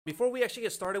Before we actually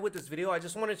get started with this video, I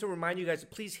just wanted to remind you guys to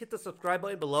please hit the subscribe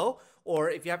button below,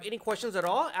 or if you have any questions at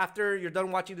all after you're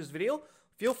done watching this video,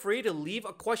 feel free to leave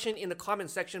a question in the comment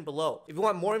section below. If you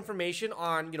want more information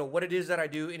on, what it is that I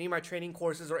do, any of my training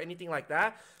courses or anything like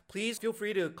that, please feel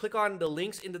free to click on the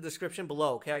links in the description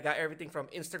below. Okay, I got everything from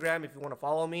Instagram if you want to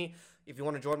follow me, if you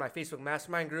want to join my Facebook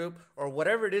mastermind group, or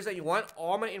whatever it is that you want,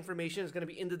 all my information is going to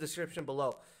be in the description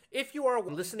below. If you are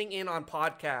listening in on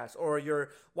podcasts or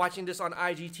you're watching this on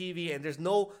IGTV and there's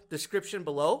no description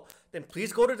below, then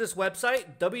please go to this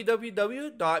website,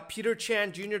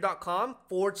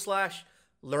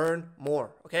 www.peterchanjr.com/learn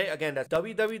more. Okay, again, that's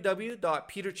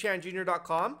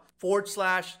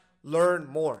www.peterchanjr.com/learn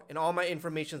more. And all my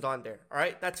information's on there. All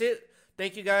right, that's it.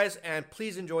 Thank you guys, and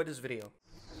please enjoy this video.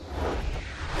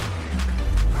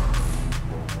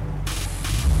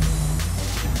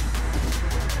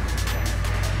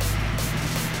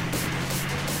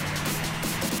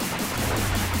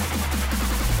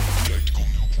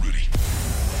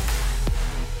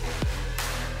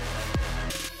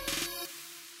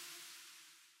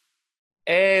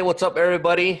 Hey, what's up,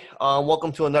 everybody?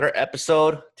 Welcome to another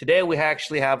episode. Today, we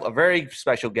actually have a very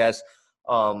special guest,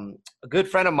 a good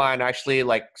friend of mine, actually,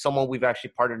 like someone we've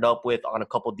actually partnered up with on a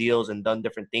couple deals and done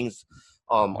different things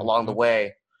along the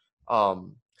way.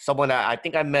 Someone that I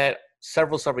think I met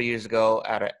several years ago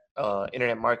at an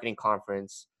internet marketing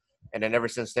conference, and then ever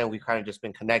since then, we've kind of just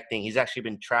been connecting. He's actually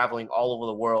been traveling all over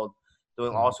the world,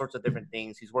 doing all sorts of different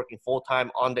things. He's working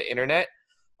full-time on the internet.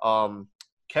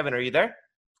 Kevin, are you there?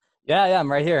 Yeah,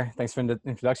 I'm right here. Thanks for the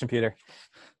introduction, Peter.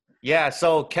 Yeah,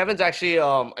 so Kevin's actually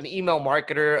an email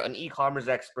marketer, an e-commerce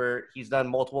expert. He's done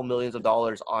multiple millions of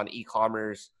dollars on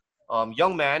e-commerce.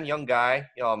 Young man, young guy,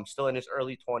 still in his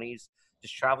early 20s,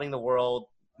 just traveling the world,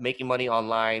 making money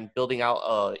online, building out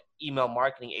a email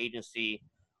marketing agency.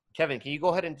 Kevin, can you go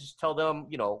ahead and just tell them,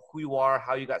 who you are,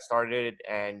 how you got started,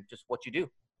 and just what you do?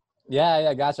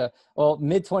 Yeah, gotcha. Well,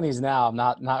 mid-20s now. I'm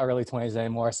not early 20s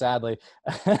anymore, sadly.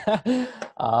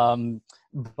 um,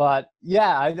 but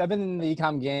yeah, I've been in the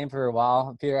e-com game for a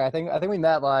while, Peter. I think we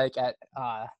met like at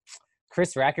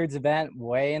Chris Records event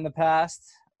way in the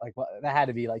past. Like that had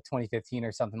to be like 2015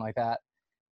 or something like that,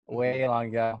 way long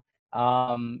ago.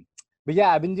 But yeah,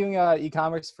 I've been doing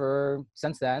e-commerce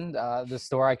since then. The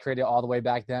store I created all the way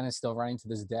back then is still running to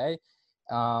this day.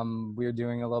 We're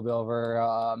doing a little bit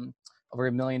over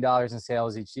 $1 million in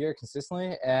sales each year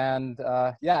consistently. And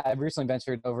yeah, I've recently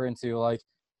ventured over into like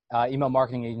email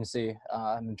marketing agency.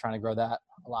 I've been trying to grow that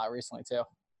a lot recently too.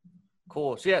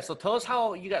 Cool. So tell us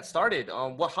how you got started.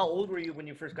 How old were you when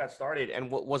you first got started? And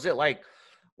what was it like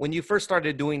when you first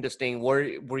started doing this thing? Were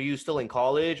you still in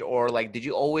college, or like, did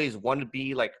you always want to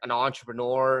be like an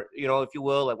entrepreneur, if you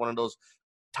will, like one of those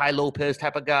Tai Lopez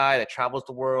type of guy that travels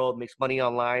the world, makes money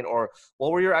online? Or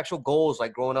what were your actual goals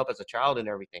like growing up as a child and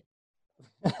everything?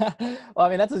 Well, I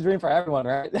mean, that's a dream for everyone,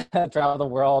 right? Travel the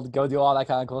world, go do all that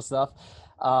kind of cool stuff.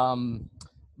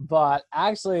 But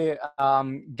actually,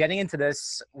 getting into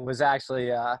this was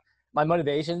actually my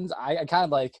motivations. I kind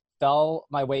of like fell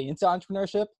my way into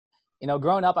entrepreneurship.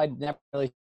 Growing up, I never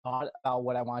really thought about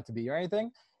what I wanted to be or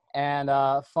anything. And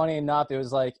funny enough, it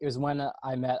was when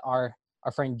I met our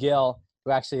friend Gil,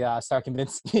 who actually started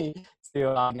convincing me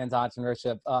to get into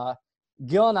entrepreneurship.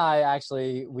 Gil and I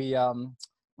actually we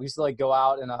used to like go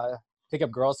out and pick up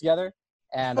girls together.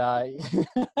 And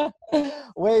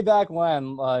way back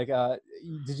when, like,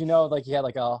 did you know like he had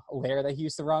like a lair that he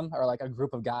used to run, or like a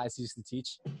group of guys he used to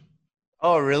teach?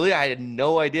 Oh, really? I had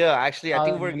no idea. Actually, I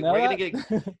think we're You know we're gonna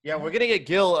that? get we're gonna get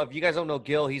Gil. If you guys don't know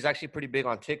Gil, he's actually pretty big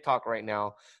on TikTok right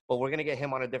now. But we're gonna get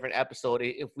him on a different episode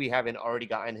if we haven't already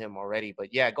gotten him already.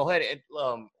 But yeah, go ahead. And,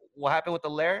 what happened with the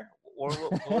lair? Or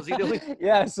what was he doing?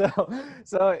 Yeah, so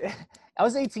I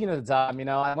was 18 at the time.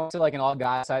 I went to like an all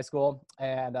guys high school,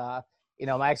 and my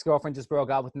ex-girlfriend just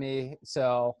broke up with me.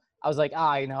 So I was like,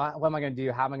 what am I gonna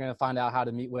do? How am I gonna find out how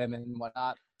to meet women and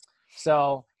whatnot?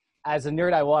 So as a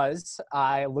nerd I was,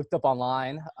 I looked up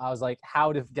online. I was like,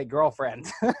 how to get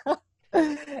girlfriends.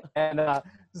 And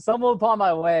stumbled upon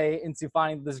my way into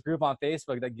finding this group on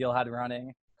Facebook that Gil had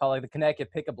running called like the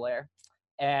Connecticut Pickup Lair.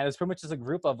 And it's pretty much just a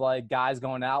group of like guys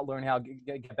going out, learning how to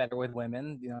get better with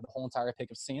women, the whole entire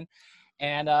pickup scene.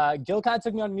 And Gil kind of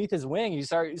took me underneath his wing. He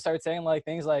started saying like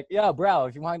things like, "Yeah, bro,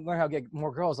 if you want to learn how to get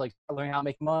more girls, like learn how to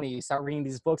make money, start reading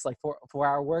these books like 4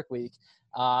 Hour Work Week.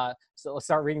 So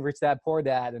start reading Rich Dad Poor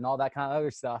Dad and all that kind of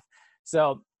other stuff."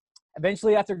 So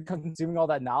eventually, after consuming all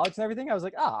that knowledge and everything, I was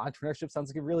like, entrepreneurship sounds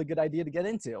like a really good idea to get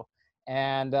into.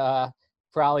 And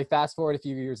probably fast forward a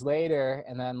few years later,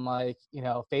 and then like,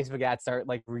 Facebook ads start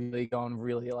like really going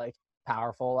really like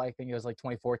powerful. I think it was like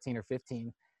 2014 or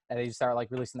 15 that they just started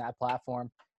like releasing that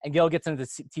platform. and Gil gets into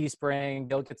Teespring,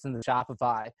 Gil gets into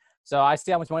Shopify. So I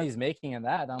see how much money he's making in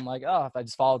that, and I'm like, oh, if I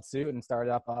just followed suit and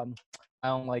started up my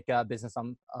own like business,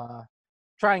 I'm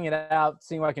trying it out,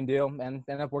 seeing what I can do, and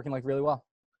ended up working like really well.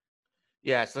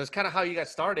 Yeah, so that's kind of how you got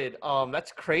started.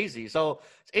 That's crazy. So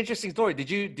it's an interesting story. Did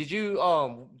you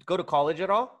go to college at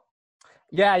all?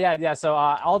 Yeah. So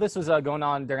all this was going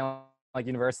on during like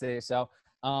university. So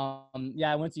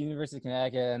yeah, I went to University of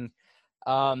Connecticut, and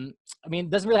I mean,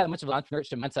 doesn't really have much of an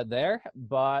entrepreneurship mindset there,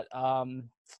 but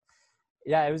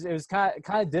yeah, it was kind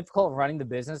of difficult running the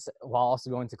business while also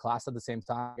going to class at the same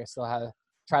time. I still had to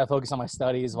try to focus on my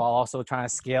studies while also trying to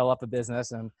scale up a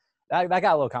business, and that got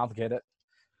a little complicated.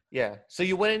 Yeah. So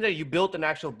you went in there, you built an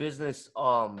actual business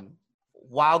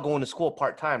while going to school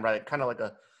part-time, right? Kind of like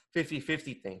a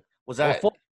 50-50 thing. Was Well, that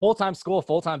full-time school,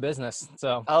 full-time business.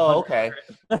 So Oh, okay.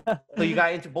 So you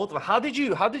got into both of them. How did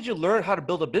you learn how to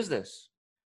build a business?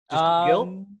 Just through Gil?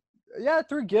 um yeah,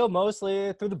 through Gil,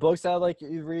 mostly through the books that like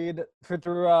you read,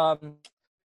 through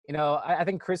you know, I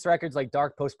think Chris Records like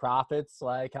Dark Post Profits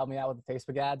like helped me out with the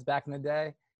Facebook ads back in the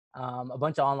day. A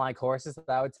bunch of online courses that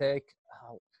I would take.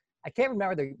 I can't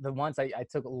remember the ones I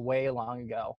took way long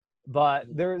ago, but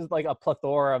there's like a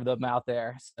plethora of them out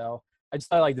there. So I just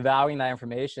started like valuing that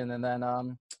information, and then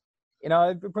you know,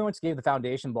 it pretty much gave the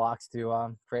foundation blocks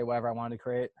to create whatever I wanted to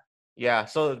create. Yeah,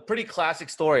 so pretty classic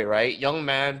story, right? Young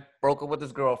man broke up with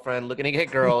his girlfriend, looking to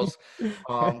get girls,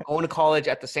 going to college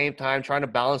at the same time, trying to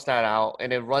balance that out,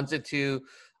 and it runs into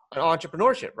an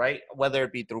entrepreneurship, right? Whether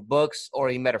it be through books or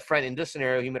he met a friend. In this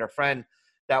scenario, he met a friend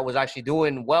that was actually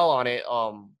doing well on it.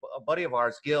 A buddy of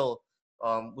ours, Gil,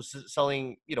 was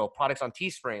selling, products on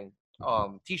Teespring,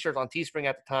 t-shirts on Teespring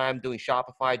at the time, doing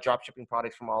Shopify, drop shipping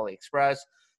products from AliExpress,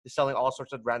 just selling all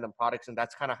sorts of random products, and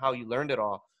that's kind of how you learned it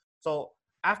all. So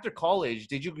after college,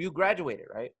 you graduated,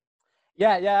 right?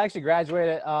 Yeah, I actually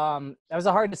graduated. That was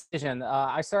a hard decision.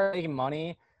 I started making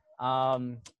money.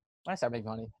 When I started making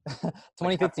money,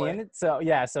 Like halfway. 2015. So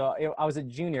yeah, I was a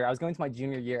junior. I was going to my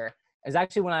junior year. It was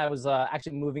actually when I was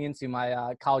actually moving into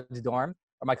my college dorm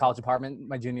or my college apartment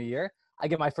my junior year. I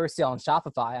get my first sale on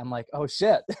Shopify. I'm like, oh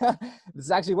shit, this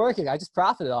is actually working. I just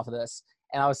profited off of this,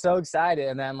 and I was so excited.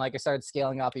 And then like I started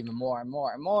scaling up even more and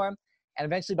more and more. And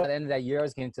eventually by the end of that year, I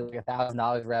was getting to like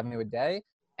 $1,000 revenue a day.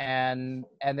 And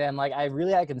then like I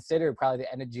really had considered probably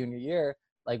the end of junior year,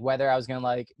 like whether I was gonna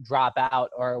like drop out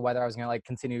or whether I was gonna like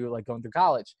continue like going through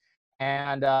college.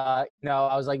 And you know,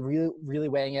 I was like really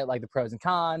weighing it, like the pros and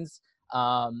cons.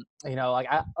 You know,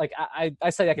 I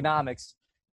study economics,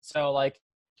 so like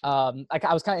I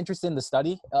was kind of interested in the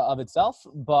study of itself,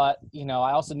 but you know,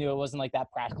 I also knew it wasn't like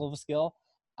that practical of a skill.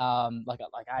 Like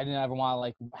I didn't ever want to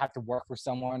like have to work for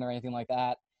someone or anything like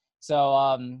that.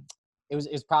 So it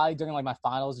was probably during like my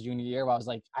finals junior year where I was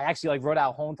like, I actually like wrote out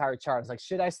a whole entire chart. I was like,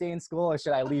 should I stay in school or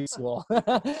should I leave school?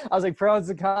 I was like pros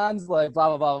and cons, like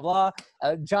blah blah blah blah,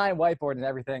 a giant whiteboard and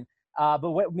everything.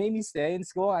 But what made me stay in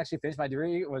school and actually finish my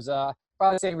degree was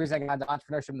probably the same reason I got into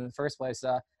entrepreneurship in the first place.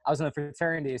 I was in a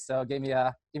fraternity, so it gave me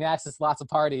access to lots of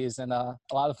parties and a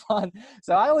lot of fun.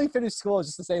 So I only finished school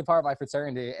just to stay a part of my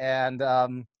fraternity, and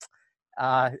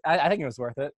I think it was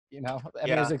worth it. You know, I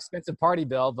mean, it was Yeah, an expensive party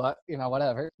bill, but you know,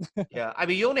 whatever. yeah. I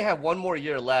mean, you only have one more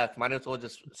year left. Might as well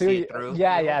just see it through.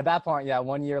 Yeah. At that point, yeah,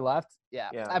 1 year left. Yeah.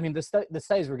 Yeah. I mean, the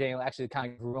studies were getting actually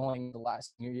kind of grueling the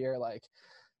last new year. Like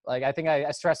I think I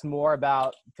stressed more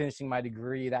about finishing my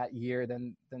degree that year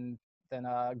than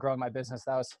growing my business.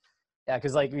 That was, yeah,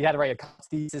 because like we had to write a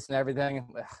thesis and everything.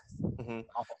 hmm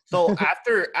Awful. So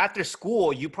after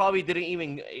school, you probably didn't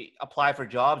even apply for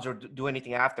jobs or do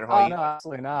anything after, huh? Oh no,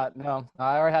 absolutely not. No,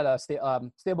 I already had a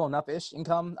stable enough-ish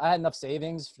income. I had enough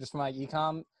savings just for my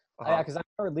ecom. Yeah, Uh-huh. because I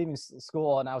started leaving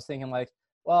school and I was thinking like,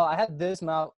 well, I had this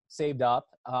amount saved up.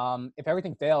 If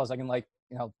everything fails, I can like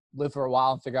live for a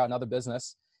while and figure out another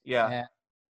business. Yeah. And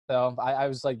so I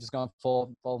was like just going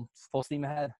full steam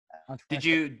ahead. Did Entrepreneurship.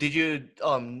 you did you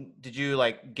did you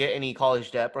like get any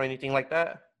college debt or anything like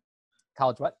that?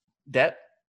 College what? Debt?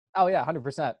 Oh yeah,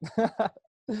 100%.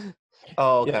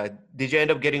 Oh, Yeah. okay. Did you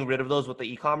end up getting rid of those with the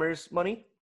e-commerce money?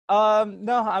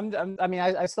 No, I mean,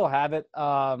 I still have it.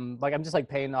 Like I'm just like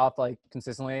paying off like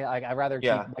consistently. Like I'd rather keep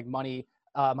Yeah. like money,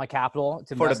 my capital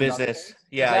to For the invest in other business. things.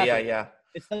 Yeah, yeah, Exactly. yeah.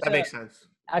 It's such That a, makes sense.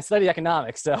 I study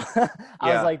economics, so I was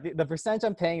Yeah. like, the percentage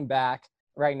I'm paying back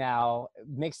right now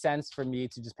makes sense for me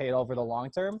to just pay it over the long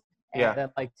term, and Yeah. then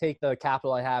like take the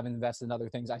capital I have and invest in other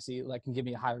things I see like can give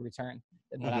me a higher return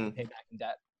than what I have to hmm pay back in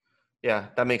debt. Yeah,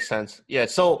 that makes sense. Yeah.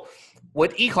 So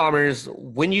with e-commerce,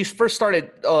 when you first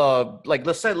started, like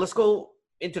let's go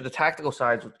into the tactical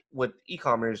sides with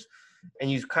e-commerce,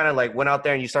 and you kind of like went out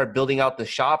there and you started building out the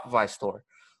Shopify store.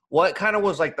 what kind of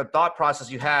was like the thought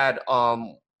process you had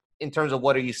in terms of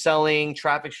what are you selling,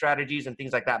 traffic strategies, and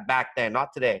things like that back then?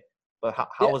 Not today, but how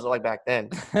Yeah. was it like back then?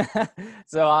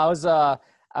 So I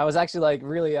was actually like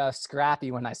really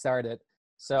scrappy when I started.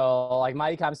 So like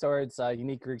my e-com store, it's a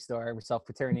unique Greek store. We sell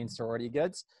fraternity and sorority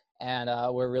goods, and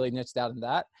we're really niched out in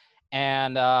that.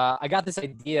 And I got this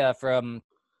idea from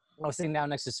I was sitting down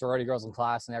next to sorority girls in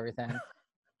class and everything,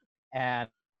 and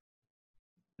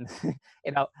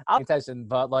you know, I'll pay attention,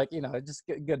 but like, you know, just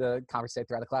good to conversate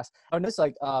throughout the class. I noticed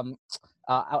like, I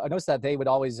noticed that they would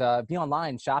always be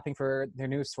online shopping for their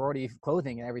new sorority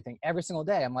clothing and everything every single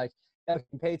day. I'm like, yeah, can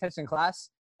you pay attention in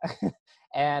class.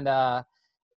 and, uh,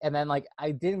 and then like, I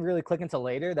didn't really click until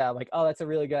later that like, oh, that's a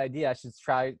really good idea. I should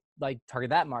try like target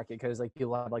that market. Cause like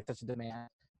people have like such a demand.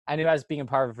 I knew I was being a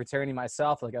part of a fraternity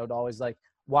myself. Like I would always like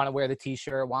want to wear the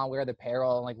t-shirt, want to wear the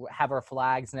apparel and like have our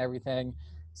flags and everything.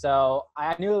 So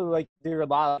I knew like there were a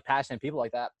lot of passionate people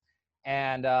like that.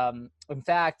 And in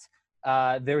fact,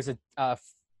 there was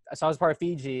so I was part of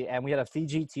Fiji, and we had a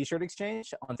Fiji t-shirt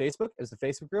exchange on Facebook. It was a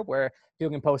Facebook group where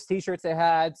people can post t-shirts they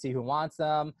had, see who wants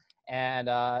them. And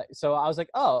so I was like,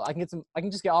 oh, I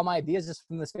can just get all my ideas just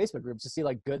from this Facebook group, just see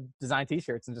like good design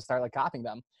t-shirts and just start like copying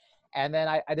them. And then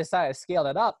I decided to scale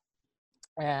that up.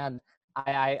 And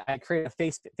I created a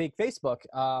fake Facebook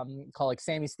called like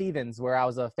Sammy Stevens, where I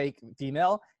was a fake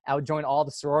female. I would join all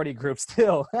the sorority groups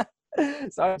too.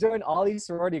 So I joined all these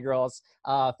sorority girls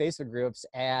Facebook groups,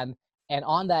 and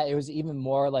on that it was even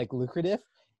more like lucrative.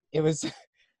 It was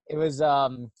it was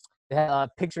they had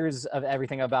pictures of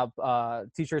everything about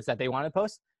t-shirts that they wanted to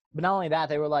post. But not only that,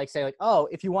 they were like say like, oh,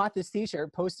 if you want this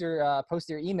t-shirt, post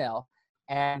your email.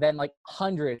 And then like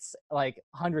hundreds, like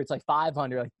 500,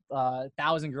 like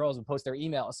 1,000 girls would post their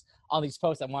emails on these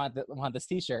posts. I want this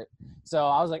t-shirt. So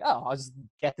I was like, oh, I'll just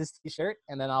get this t-shirt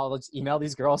and then I'll just email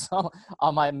these girls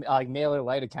on my like Mailer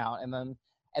Lite account. And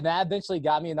that eventually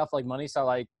got me enough like money. So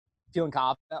like feeling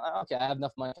confident, like, okay, I have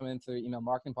enough money coming in through the email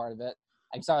marketing part of it.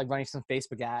 I can start like running some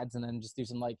Facebook ads and then just do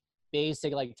some like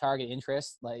basic like target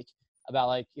interest, like about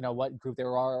like, you know, what group they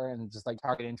were and just like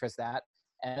target interest that.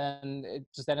 And it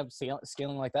just ended up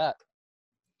scaling like that.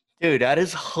 Dude, that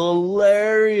is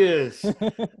hilarious.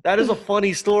 That is a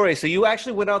funny story. So you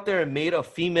actually went out there and made a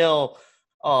female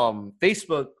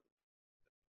Facebook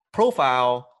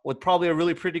profile with probably a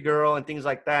really pretty girl and things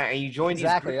like that, and you joined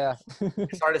exactly, these groups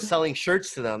and started selling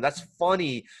shirts to them. That's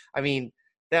funny. I mean,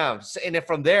 damn. And then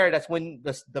from there, that's when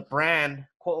the brand,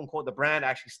 quote unquote, the brand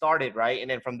actually started, right? And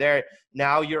then from there,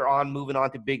 now you're moving on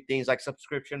to big things like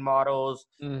subscription models,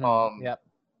 Yep.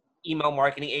 email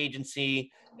marketing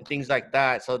agency, and things like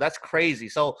that. So that's crazy.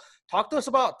 So talk to us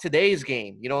about today's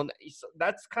game. You know,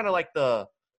 that's kind of like the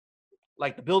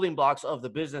building blocks of the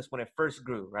business when it first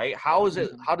grew, right? How is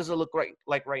it? How does it look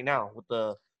right now with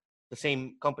the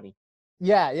same company?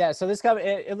 Yeah. So this company,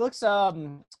 it looks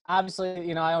obviously,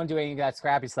 you know, I don't do any of that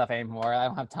scrappy stuff anymore. I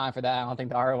don't have time for that. I don't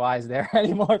think the ROI is there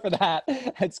anymore for that.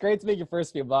 It's great to make your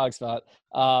first few bucks, but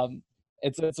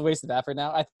it's a waste of effort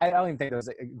now. I don't even think those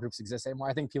groups exist anymore.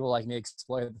 I think people like me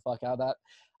exploited the fuck out of that.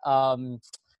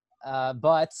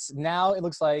 But now it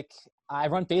looks like I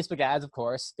run Facebook ads, of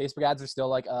course. Facebook ads are still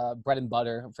like bread and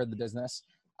butter for the business.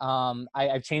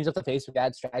 I've changed up the Facebook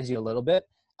ad strategy a little bit.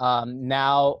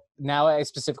 Now I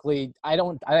specifically, I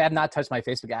have not touched my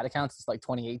Facebook ad account since like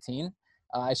 2018.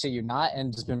 I shit you not,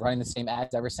 and just been running the same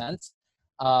ads ever since.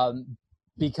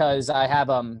 Because I have,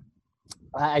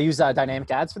 I use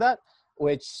dynamic ads for that,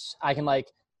 which I can like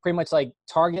pretty much like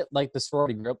target like the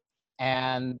sorority group.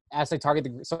 And as I target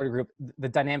the sorority group, the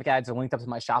dynamic ads are linked up to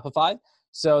my Shopify.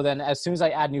 So then as soon as I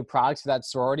add new products for that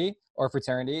sorority or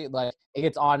fraternity, like it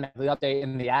gets automatically updated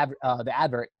in the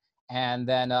advert. And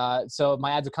then, so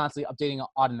my ads are constantly updating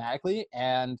automatically.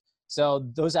 And so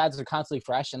those ads are constantly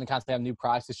fresh and they constantly have new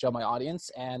products to show my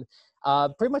audience. And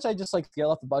pretty much I just like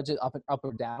scale up the budget up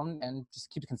or down and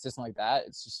just keep it consistent like that.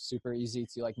 It's just super easy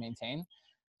to like maintain.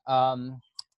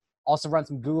 Also run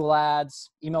some Google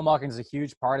ads. Email marketing is a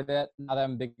huge part of it. Now that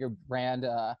I'm a bigger brand,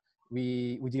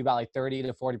 we do about like 30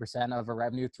 to 40% of our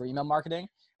revenue through email marketing.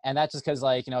 And that's just because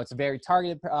like, you know, it's a very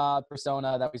targeted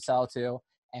persona that we sell to.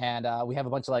 And we have a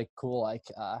bunch of like cool, like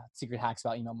secret hacks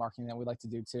about email marketing that we like to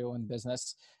do too in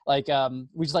business. Like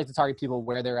we just like to target people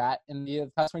where they're at in the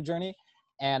customer journey.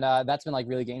 And that's been like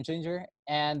really game changer.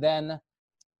 And then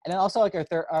also like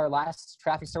our last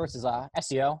traffic source is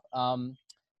SEO.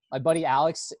 My buddy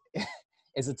Alex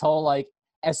is a total like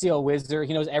SEO wizard.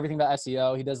 He knows everything about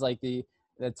SEO. He does like the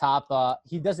top,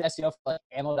 he does the SEO for like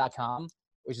ammo.com,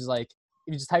 which is like,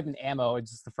 if you just type in ammo,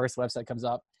 it's just the first website comes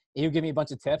up. He would give me a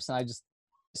bunch of tips and I just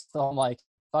tell him like,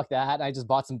 fuck that. I just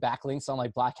bought some backlinks on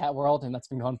like Black Hat World, and that's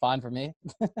been going fine for me.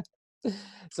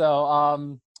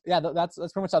 So yeah, that's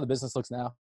pretty much how the business looks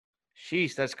now.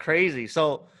 Sheesh, that's crazy.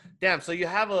 So, damn. So you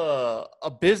have a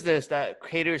business that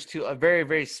caters to a very,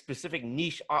 very specific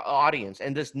niche audience,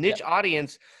 and this niche Yep,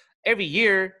 audience every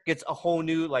year gets a whole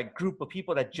new like group of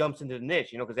people that jumps into the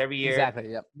niche. You know, because every year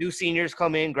exactly. Yep. new seniors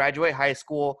come in, graduate high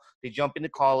school, they jump into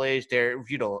college. They're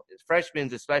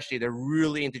freshmen especially. They're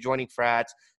really into joining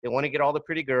frats. They want to get all the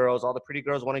pretty girls. All the pretty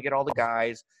girls want to get all the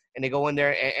guys, and they go in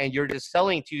there, and you're just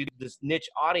selling to this niche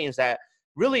audience that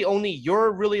really only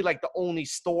you're really like the only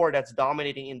store that's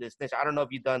dominating in this niche. I don't know if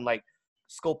you've done like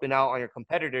scoping out on your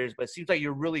competitors, but it seems like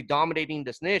you're really dominating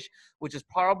this niche, which is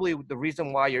probably the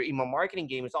reason why your email marketing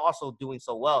game is also doing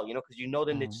so well, because you know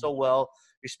the niche Mhm. so well.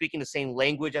 You're speaking the same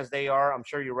language as they are. I'm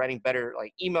sure you're writing better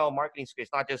like email marketing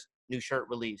scripts, not just new shirt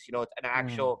release. It's an Mhm.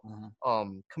 actual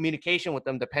Mhm. communication with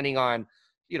them depending on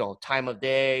time of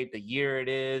day, the year it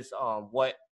is,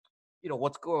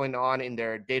 what's going on in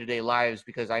their day-to-day lives,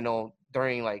 because I know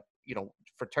during like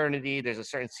fraternity there's a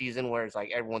certain season where it's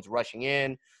like everyone's rushing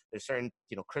in. There's certain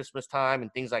Christmas time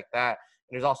and things like that,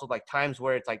 and there's also like times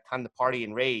where it's like time to party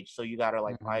and rage, so you gotta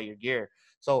like buy Mhm. your gear.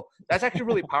 So that's actually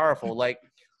really powerful. Like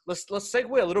let's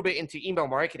segue a little bit into email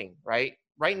marketing. Right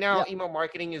now Yeah. email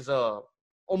marketing is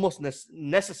almost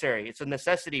necessary. It's a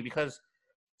necessity because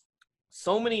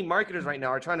so many marketers right now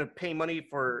are trying to pay money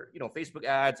for Facebook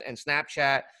ads and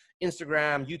Snapchat,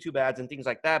 Instagram, YouTube ads, and things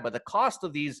like that. But the cost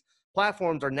of these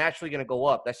platforms are naturally going to go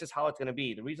up. That's just how it's going to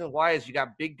be. The reason why is you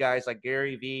got big guys like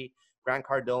Gary Vee, Grant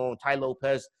Cardone, Ty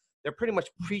Lopez. They're pretty much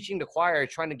preaching the choir,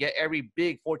 trying to get every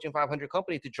big Fortune 500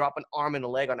 company to drop an arm and a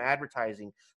leg on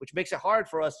advertising, which makes it hard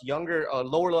for us younger,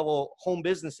 lower level home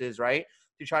businesses, right,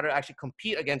 to try to actually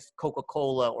compete against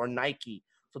Coca-Cola or Nike.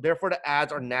 So therefore, the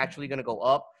ads are naturally going to go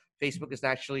up. Facebook is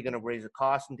naturally going to raise the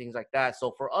cost and things like that.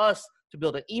 So for us to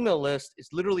build an email list is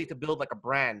literally to build like a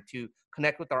brand to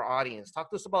connect with our audience.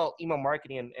 Talk to us about email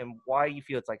marketing and why you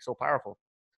feel it's like so powerful.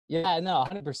 Yeah, no,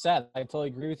 100%. I totally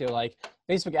agree with you. Like,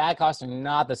 Facebook ad costs are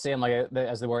not the same like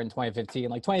as they were in 2015.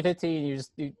 Like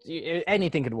 2015,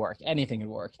 anything could work. Anything could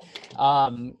work.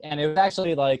 And it was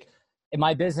actually like in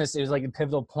my business, it was like a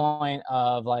pivotal point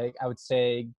of like I would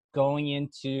say going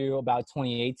into about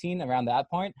 2018, around that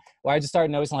point, where I just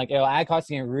started noticing like, ad costs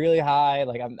are getting really high.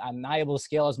 Like I'm not able to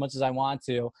scale as much as I want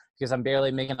to because I'm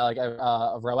barely making like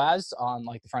a ROAS on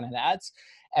like the front end ads.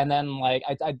 And then like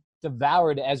I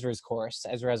devoured Ezra's course.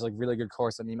 Ezra has like really good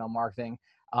course on email marketing.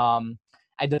 I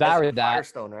Ezra devoured that.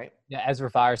 Firestone, right? Yeah,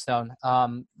 Ezra Firestone.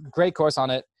 Great course on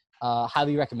it.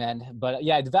 Highly recommend. But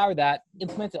yeah, I devoured that,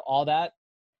 implemented all that,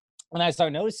 and I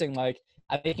started noticing like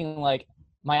I'm making like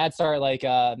my ads start like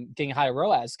getting higher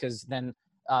ROAS because then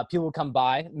people would come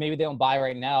by. Maybe they don't buy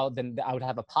right now. Then I would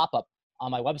have a pop up on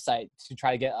my website to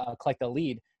try to get collect a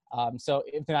lead. So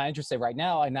if they're not interested right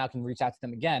now, I now can reach out to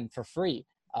them again for free,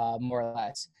 more or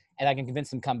less, and I can convince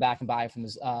them to come back and buy from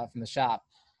the shop.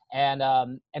 And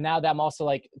now that I'm also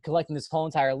like collecting this whole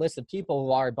entire list of people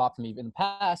who already bought from me in the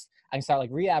past, I can start like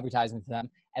re-advertising to them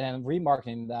and then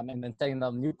remarketing them and then sending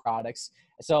them new products.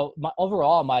 So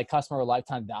overall, my customer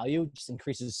lifetime value just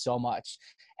increases so much.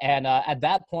 And at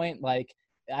that point, like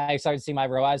I started seeing my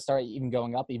ROAS start even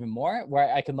going up even more,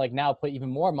 where I could like now put even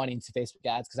more money into Facebook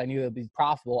ads because I knew it would be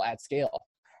profitable at scale.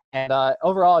 And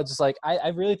overall, it's just like I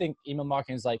really think email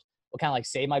marketing is like what kind of like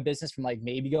saved my business from like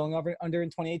maybe going over under in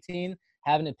 2018,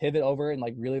 having to pivot over and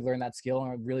like really learn that skill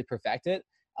and really perfect it.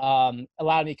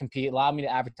 Allowed me to compete, allowed me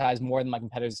to advertise more than my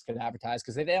competitors could advertise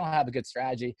because if they don't have a good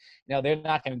strategy, they're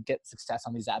not going to get success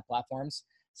on these ad platforms.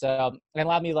 So it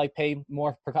allowed me to like pay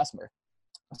more per customer.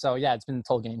 So yeah, it's been a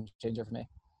total game changer for me.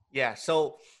 Yeah.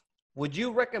 So would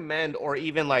you recommend or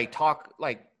even like talk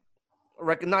like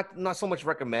not so much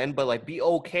recommend, but like be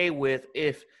okay with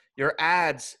if your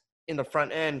ads in the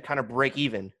front end kind of break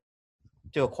even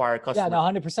to acquire Yeah, no,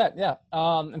 customers? 100%.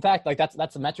 Yeah. In fact, like that's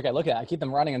the metric I look at. I keep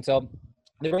them running until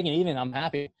they're breaking even. I'm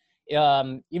happy.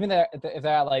 Even if they're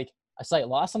at like a slight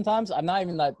loss, sometimes I'm not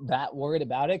even that worried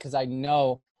about it because I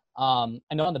know on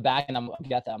the back end I'm gonna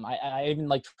get them. I even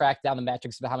like track down the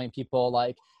metrics of how many people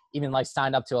like even like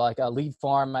signed up to like a lead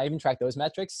form. I even track those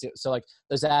metrics. So like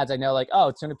those ads, I know like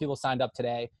 200 people signed up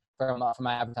today from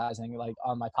my advertising like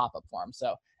on my pop up form.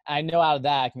 So I know out of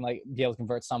that I can like be able to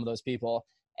convert some of those people.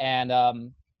 And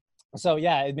so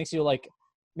yeah, it makes you like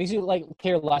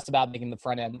care less about making the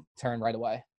front end turn right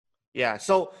away. Yeah.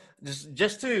 So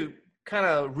just to kind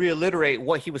of reiterate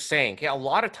what he was saying, okay, a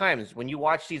lot of times when you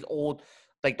watch these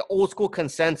like the old school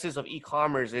consensus of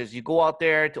e-commerce is you go out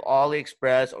there to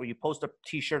AliExpress or you post a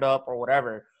t-shirt up or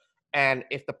whatever. And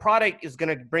if the product is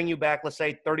going to bring you back, let's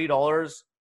say $30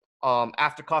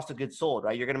 after cost of goods sold,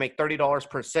 right? You're going to make $30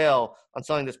 per sale on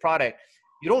selling this product.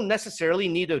 You don't necessarily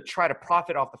need to try to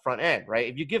profit off the front end, right?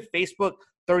 If you give Facebook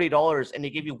 $30 and they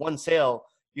give you one sale,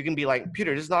 you can be like,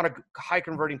 Peter, this is not a high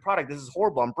converting product. This is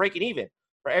horrible. I'm breaking even.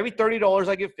 For every $30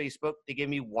 I give Facebook, they give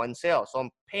me one sale. So I'm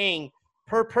paying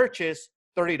per purchase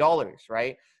 $30,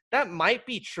 right? That might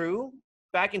be true.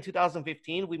 Back in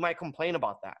 2015, we might complain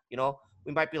about that. You know,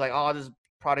 we might be like, oh, this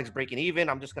product's breaking even.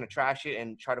 I'm just going to trash it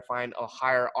and try to find a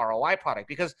higher ROI product.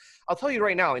 Because I'll tell you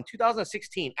right now, in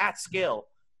 2016, at scale,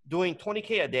 doing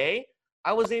 20K a day,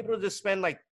 I was able to just spend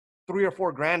like 3 or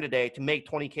 4 grand a day to make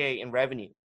 20K in revenue,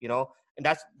 you know?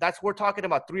 And that's we're talking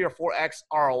about 3 or 4x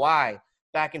ROI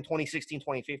back in 2016,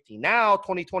 2015. Now,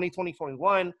 2020,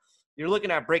 2021, you're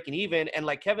looking at breaking even. And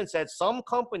like Kevin said, some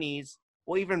companies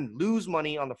will even lose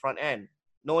money on the front end,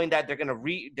 knowing that they're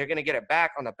gonna get it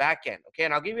back on the back end. Okay,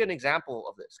 and I'll give you an example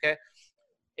of this. Okay,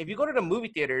 if you go to the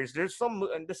movie theaters, there's some,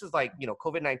 and this is like, you know,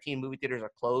 COVID-19, movie theaters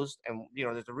are closed, and you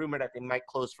know, there's a rumor that they might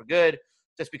close for good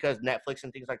just because Netflix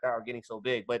and things like that are getting so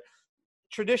big. But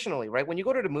traditionally, right, when you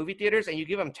go to the movie theaters and you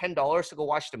give them $10 to go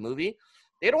watch the movie,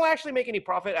 they don't actually make any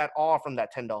profit at all from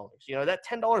that $10. You know, that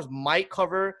 $10 might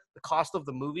cover the cost of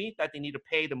the movie that they need to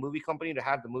pay the movie company to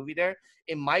have the movie there.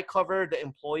 It might cover the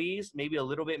employees, maybe a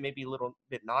little bit, maybe a little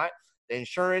bit not, the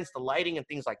insurance, the lighting, and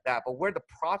things like that. But where the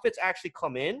profits actually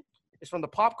come in is from the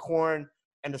popcorn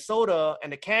and the soda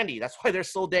and the candy. That's why they're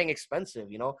so dang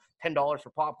expensive, you know, $10 for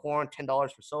popcorn, $10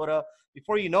 for soda.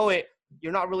 Before you know it,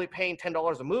 you're not really paying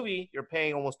 $10 a movie. You're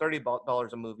paying almost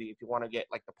 $30 a movie if you want to get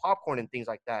like the popcorn and things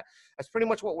like that. That's pretty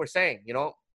much what we're saying. You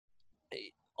know,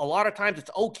 a lot of times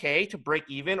it's okay to break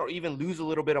even or even lose a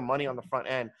little bit of money on the front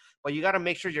end, but you got to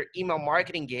make sure your email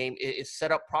marketing game is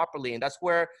set up properly. And that's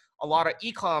where a lot of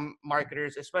e-com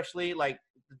marketers, especially like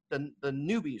the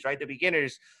newbies, right? The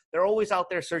beginners, they're always out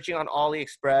there searching on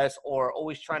AliExpress or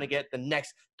always trying to get the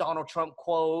next Donald Trump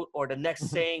quote or the next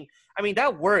saying. I mean,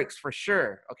 that works for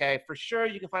sure. Okay. For sure.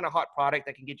 You can find a hot product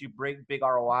that can get you big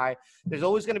ROI. There's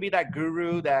always going to be that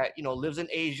guru that, you know, lives in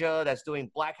Asia, that's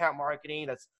doing black hat marketing,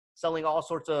 that's selling all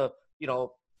sorts of, you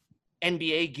know,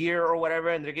 NBA gear or whatever,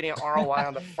 and they're getting an ROI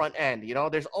on the front end. You know,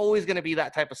 there's always going to be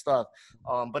that type of stuff.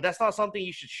 But that's not something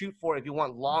you should shoot for if you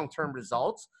want long-term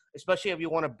results, especially if you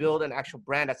want to build an actual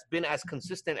brand that's been as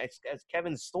consistent as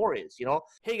Kevin's story is, you know?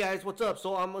 Hey guys, what's up?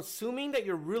 So I'm assuming that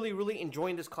you're really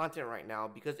enjoying this content right now,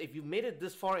 because if you've made it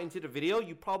this far into the video,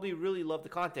 you probably really love the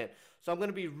content. So I'm going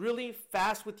to be really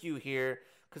fast with you here,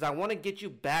 because I want to get you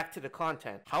back to the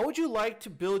content. How would you like to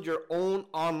build your own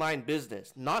online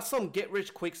business? Not some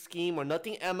get-rich-quick scheme or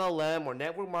nothing MLM or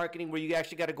network marketing where you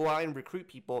actually got to go out and recruit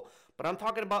people, but I'm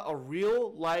talking about a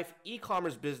real-life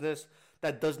e-commerce business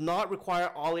that does not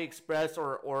require AliExpress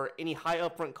or any high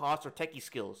upfront costs or techie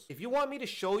skills. If you want me to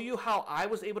show you how I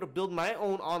was able to build my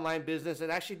own online business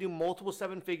and actually do multiple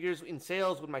 7 figures in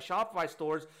sales with my Shopify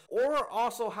stores, or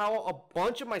also how a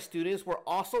bunch of my students were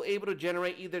also able to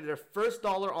generate either their first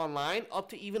dollar online up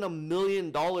to even $1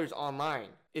 million online.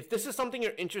 If this is something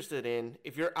you're interested in,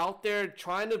 if you're out there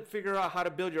trying to figure out how to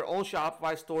build your own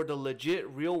Shopify store the legit,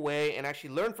 real way, and actually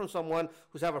learn from someone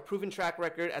who's have a proven track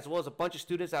record, as well as a bunch of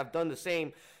students that have done the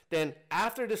same, then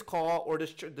after this call or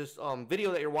this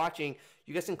video that you're watching,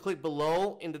 you guys can click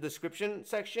below in the description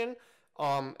section.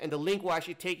 And the link will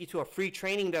actually take you to a free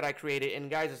training that I created.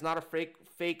 And guys, it's not a fake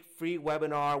free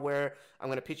webinar where I'm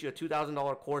going to pitch you a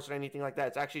 $2,000 course or anything like that.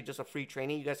 It's actually just a free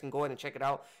training. You guys can go ahead and check it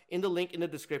out in the link in the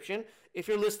description. If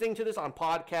you're listening to this on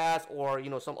podcast or, you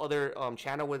know, some other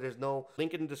channel where there's no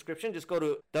link in the description, just go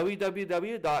to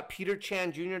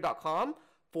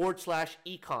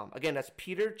www.peterchanjr.com/ecom. Again, that's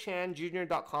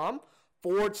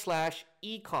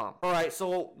peterchanjr.com/ecom. All right,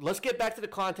 so let's get back to the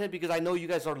content, because I know you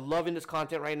guys are loving this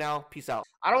content right now. Peace out.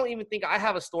 I don't even think I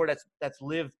have a store that's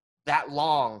lived that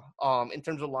long in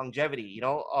terms of longevity, you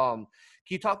know.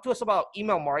 Can you talk to us about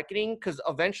email marketing? Because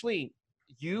eventually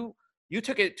you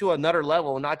took it to another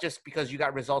level, not just because you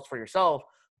got results for yourself,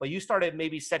 but you started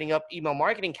maybe setting up email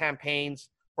marketing campaigns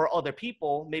for other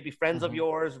people, maybe friends of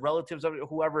yours, relatives of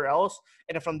whoever else.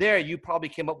 And then from there, you probably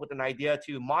came up with an idea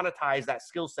to monetize that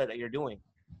skill set that you're doing.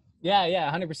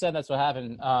 Yeah, 100%. That's what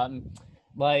happened.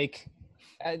 Like,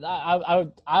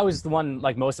 I was the one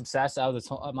like most obsessed out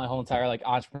of my whole entire like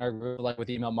entrepreneur group, like with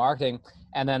email marketing.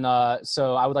 And then,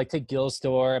 so I would like take Gil's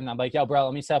store and I'm like, yo, bro,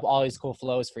 let me set up all these cool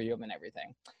flows for you and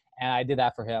everything. And I did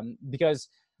that for him because,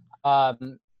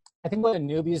 I think what a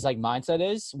newbie's like mindset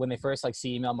is when they first like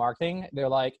see email marketing, they're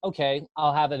like, okay,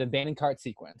 I'll have an abandoned cart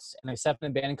sequence, and they set an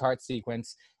abandoned cart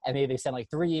sequence, and they send like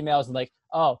 3 emails and like,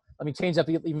 oh, let me change up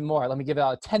even more. Let me give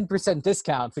out a 10%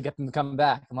 discount to get them to come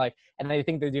back. I'm like, and they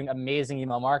think they're doing amazing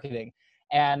email marketing.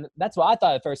 And that's what I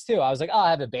thought at first too. I was like, oh, I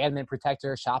have abandonment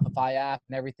protector, Shopify app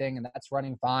and everything, and that's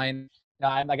running fine.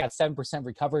 I got 7%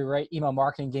 recovery rate. Email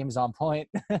marketing game is on point.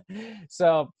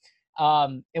 So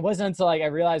it wasn't until like I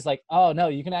realized like, oh no,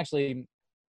 you can actually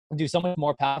do so much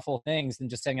more powerful things than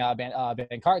just sending out a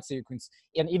banned cart sequence,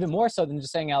 and even more so than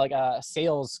just sending out like a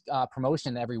sales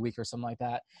promotion every week or something like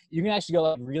that. You can actually go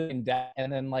like really in depth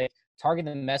and then like target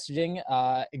the messaging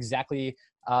exactly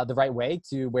the right way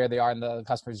to where they are in the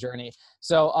customer's journey.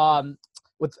 So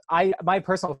my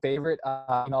personal favorite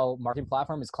marketing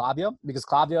platform is Klaviyo, because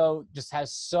Klaviyo just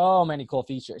has so many cool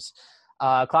features.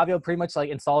 Klaviyo pretty much like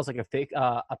installs like a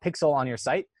pixel on your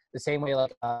site, the same way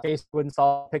like Facebook would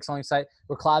install a pixel on your site,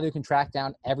 where Klaviyo can track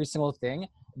down every single thing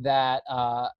that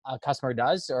a customer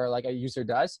does or like a user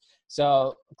does.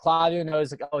 So Klaviyo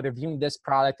knows like, oh, they're viewing this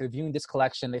product, they're viewing this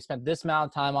collection, they spent this amount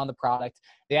of time on the product,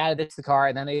 they added this to the cart,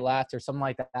 and then they left or something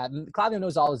like that. And Klaviyo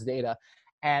knows all this data.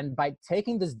 And by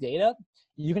taking this data,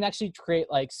 you can actually create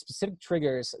like specific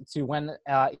triggers to when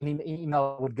an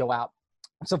email would go out.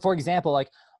 So for example, like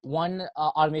one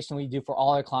automation we do for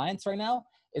all our clients right now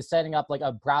is setting up like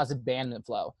a browse abandonment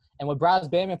flow. And what browse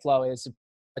abandonment flow is,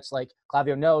 it's like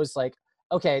Klaviyo knows like,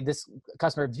 okay, this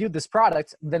customer viewed this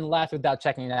product, then left without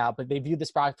checking it out, but they viewed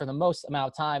this product for the most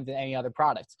amount of time than any other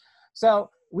product. So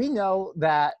we know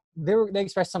that they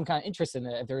express some kind of interest in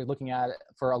it if they're looking at it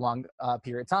for a long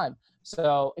period of time.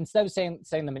 So instead of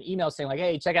sending them an email saying like,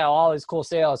 hey, check out all this cool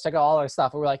sales, check out all our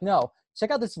stuff, we're like, no,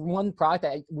 check out this one product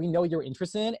that we know you're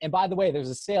interested in. And by the way, there's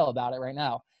a sale about it right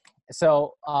now.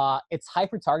 So it's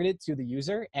hyper targeted to the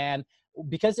user. And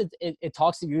because it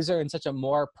talks to the user in such a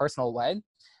more personal way,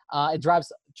 it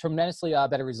drives tremendously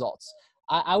better results.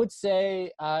 I would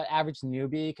say average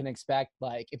newbie can expect,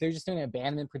 like, if they're just doing an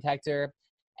abandonment protector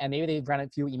and maybe they run a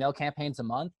few email campaigns a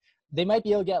month, they might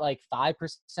be able to get like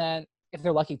 5%, if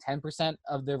they're lucky, 10%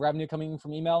 of the revenue coming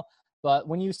from email. But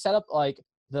when you set up like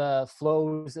the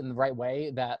flows in the right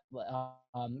way that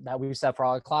we set for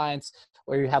all our clients,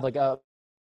 where you have like a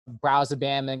browse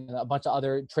abandonment and a bunch of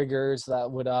other triggers that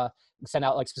would send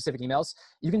out like specific emails,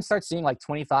 you can start seeing like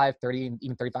 25, 30, and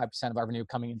even 35% of revenue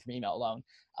coming in from email alone.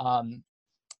 And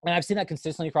I've seen that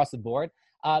consistently across the board.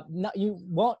 You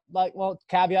won't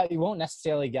caveat, you won't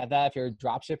necessarily get that if you're a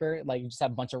drop shipper. Like you just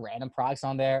have a bunch of random products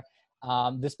on there.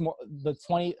 The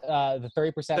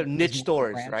 30%. The niche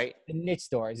stores, right? The niche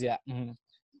stores, yeah. Mm-hmm.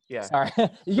 Yeah. Sorry,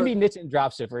 you can be niche and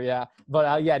drop shipper, yeah.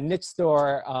 But yeah, niche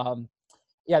store.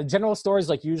 Yeah, general stores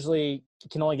like usually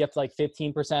can only get to like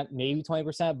 15%, maybe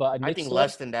 20%, but a niche I think store,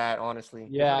 less than that, honestly.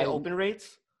 Yeah. Open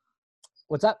rates?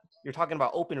 What's that? You're talking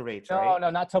about open rates, right?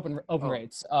 No, not open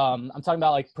rates. I'm talking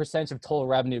about like percentage of total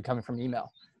revenue coming from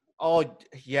email. Oh,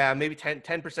 yeah, maybe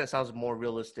 10% sounds more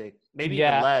realistic. Maybe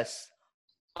even less.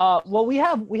 Well, we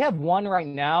have one right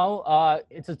now.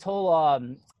 It's a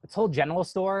total general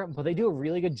store, but they do a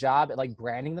really good job at like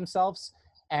branding themselves.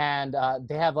 And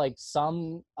they have like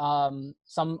some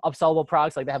upsellable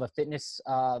products. Like they have a fitness,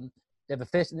 they have a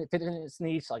fitness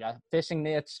niche, like a fishing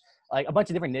niche, like a bunch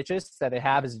of different niches that they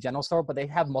have as a general store, but they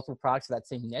have multiple products for that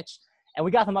same niche. And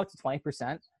we got them up to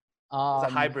 20%. It's a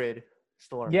hybrid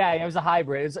store. Yeah, it was a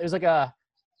hybrid. It was like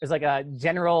a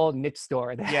general niche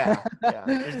store. Yeah.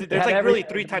 There's like really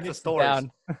three types of stores.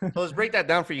 So let's break that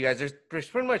down for you guys. There's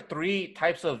pretty much three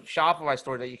types of Shopify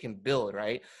store that you can build,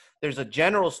 right? There's a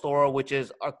general store, which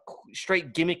is a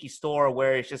straight gimmicky store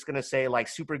where it's just going to say like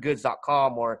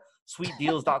supergoods.com or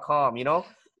sweetdeals.com, you know?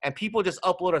 And people just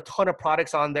upload a ton of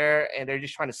products on there and they're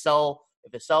just trying to sell.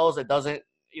 If it sells, it doesn't,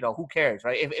 who cares,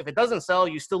 right? If it doesn't sell,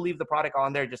 you still leave the product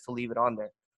on there just to leave it on there,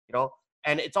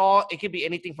 And it could be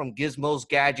anything from gizmos,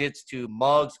 gadgets, to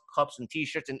mugs, cups, and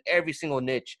t-shirts in every single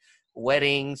niche.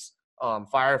 Weddings,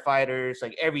 firefighters,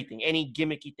 like everything, any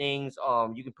gimmicky things.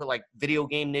 You can put like video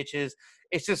game niches.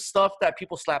 It's just stuff that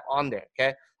people slap on there,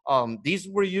 okay? These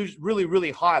were really,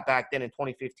 really hot back then in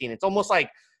 2015. It's almost like,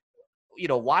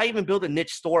 why even build a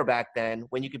niche store back then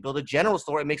when you could build a general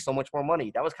store and make so much more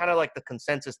money? That was kind of like the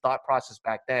consensus thought process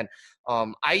back then.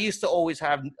 I used to always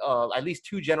have at least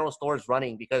 2 general stores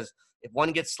running, because if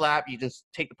one gets slapped, you just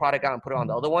take the product out and put it on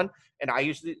the other one. And I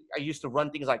used to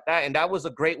run things like that. And that was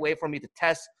a great way for me to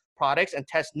test products and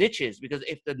test niches, because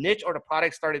if the niche or the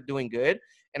product started doing good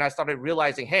and I started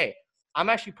realizing, hey, I'm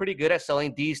actually pretty good at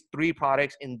selling these 3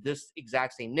 products in this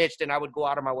exact same niche, then I would go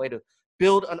out of my way to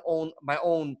build my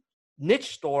own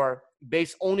niche store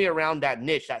based only around that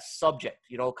niche, that subject,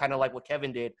 kind of like what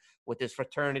Kevin did with his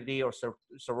fraternity or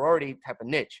sorority type of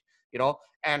niche,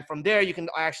 and from there you can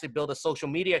actually build a social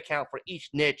media account for each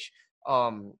niche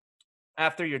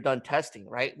after you're done testing,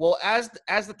 right? Well, as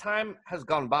the time has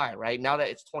gone by, right, now that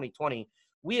it's 2020,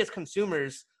 we as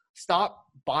consumers stop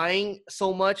buying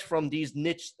so much from these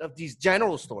these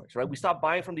general stores, right? We stopped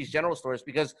buying from these general stores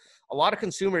because a lot of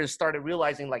consumers started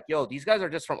realizing like, yo, these guys are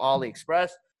just from AliExpress.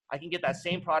 I can get that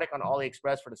same product on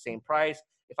AliExpress for the same price.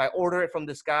 If I order it from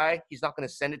this guy, he's not going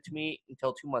to send it to me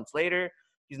until 2 months later.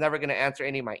 He's never going to answer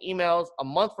any of my emails. A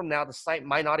month from now, the site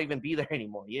might not even be there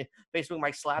anymore. Facebook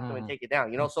might slap them and take it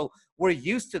down, So we're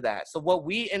used to that. So what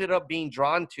we ended up being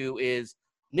drawn to is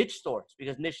niche stores,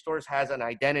 because niche stores has an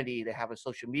identity. They have a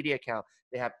social media account.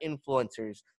 They have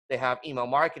influencers. They have email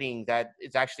marketing that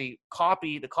is actually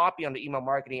the copy on the email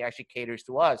marketing actually caters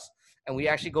to us. And we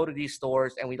actually go to these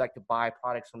stores and we like to buy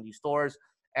products from these stores.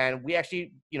 And we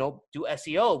actually, do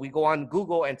SEO. We go on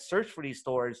Google and search for these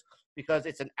stores because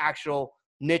it's an actual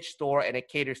niche store and it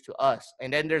caters to us.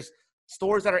 And then there's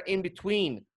stores that are in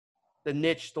between the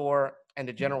niche store and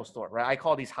the general store, right? I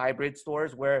call these hybrid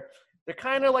stores, where they're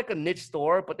kind of like a niche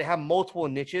store, but they have multiple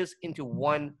niches into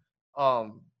one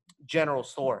general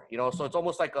store, So it's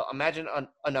almost like imagine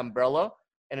an umbrella,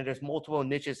 and then there's multiple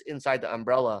niches inside the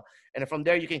umbrella. And then from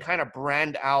there, you can kind of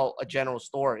brand out a general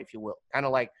store, if you will. Kind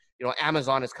of like,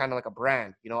 Amazon is kind of like a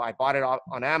brand. I bought it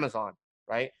on Amazon,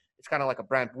 right? It's kind of like a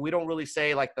brand. But we don't really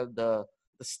say like the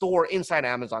store inside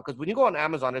Amazon, because when you go on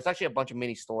Amazon, there's actually a bunch of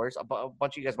mini stores. A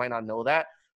bunch of you guys might not know that.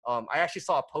 I actually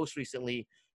saw a post recently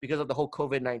because of the whole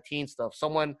COVID-19 stuff.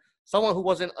 Someone who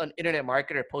wasn't an internet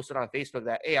marketer posted on Facebook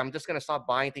that, hey, I'm just going to stop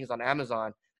buying things on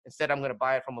Amazon. Instead, I'm going to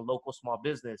buy it from a local small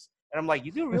business. And I'm like,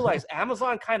 you do realize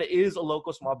Amazon kind of is a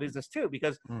local small business too,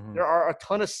 because there are a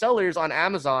ton of sellers on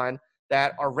Amazon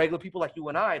that are regular people like you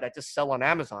and I that just sell on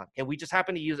Amazon. And we just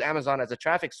happen to use Amazon as a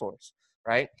traffic source,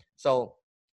 right? So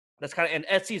that's kind of, and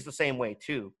Etsy is the same way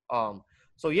too.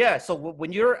 So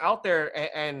when you're out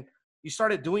there and you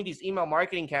started doing these email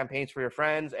marketing campaigns for your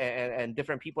friends and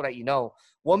different people that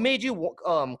what made you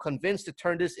convinced to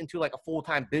turn this into like a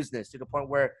full-time business to the point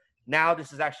where now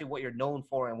this is actually what you're known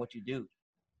for and what you do?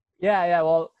 Yeah.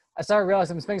 Well, I started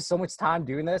realizing I'm spending so much time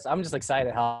doing this. I'm just excited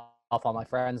to help all my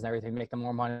friends and everything, make them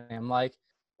more money. I'm like,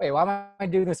 wait, why am I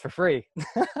doing this for free?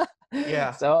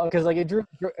 Yeah. So, because like it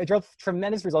drove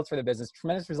tremendous results for the business,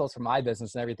 tremendous results for my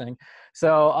business and everything.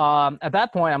 So at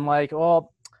that point, I'm like,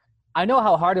 well, I know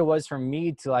how hard it was for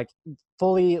me to like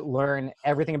fully learn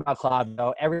everything about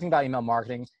Klaviyo, everything about email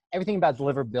marketing, everything about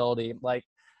deliverability.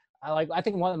 I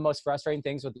think one of the most frustrating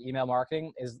things with email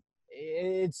marketing is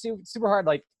it's super hard,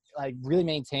 like really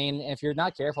maintain. And if you're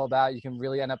not careful about it, you can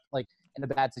really end up like in a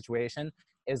bad situation.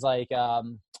 Is like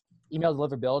email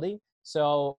deliverability.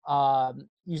 So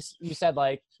you said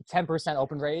like 10%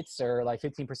 open rates or like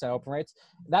 15% open rates.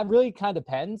 That really kind of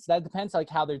depends. That depends like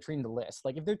how they're treating the list.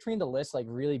 Like if they're treating the list like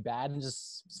really bad and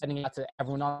just sending it out to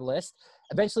everyone on the list,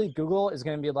 eventually Google is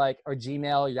going to be like, or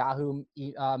Gmail, Yahoo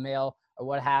mail, or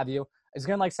what have you, is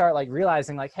going to like start like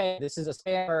realizing like, hey, this is a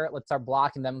spammer. Let's start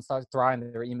blocking them and start throwing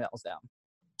their emails down.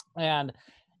 And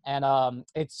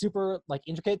it's super like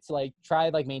intricate to like try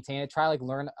like maintain it, try like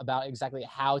learn about exactly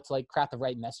how to like craft the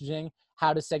right messaging,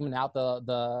 how to segment out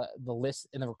the list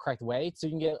in the correct way, so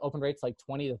you can get open rates like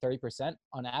 20 to 30%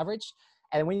 on average.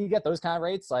 And when you get those kind of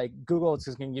rates, like Google is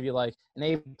just going to give you like an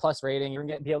A+ rating. You're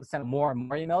going to be able to send more and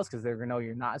more emails because they're going to know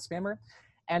you're not a spammer.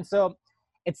 And so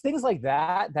it's things like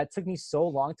that that took me so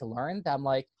long to learn that I'm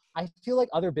like, I feel like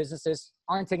other businesses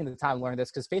aren't taking the time to learn this,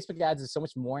 because Facebook ads is so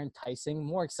much more enticing,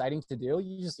 more exciting to do.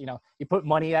 You just, you put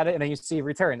money at it and then you see a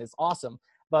return. It's awesome.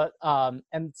 But,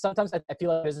 and sometimes I feel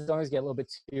like business owners get a little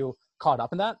bit too caught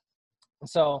up in that.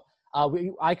 So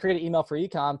I created Email for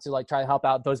Ecom to like try to help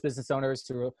out those business owners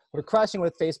who were crushing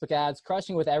with Facebook ads,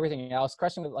 crushing with everything else,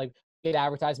 crushing with like paid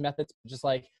advertising methods, just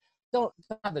like don't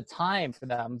have the time for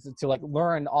them to like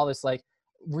learn all this like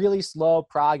really slow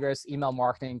progress email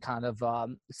marketing kind of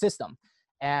system.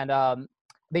 And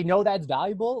they know that's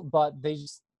valuable, but they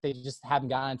just haven't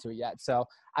gotten to it yet. So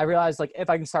I realized like if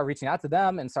I can start reaching out to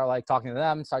them and start like talking to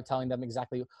them, start telling them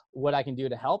exactly what I can do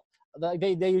to help, like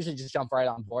they usually just jump right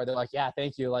on board. They're like, yeah,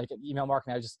 thank you. Like email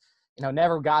marketing, I just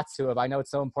never got to it, but I know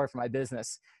it's so important for my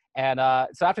business. And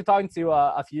so after talking to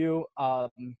a few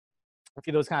of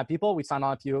those kind of people, we signed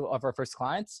on a few of our first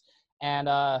clients. And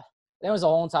it was a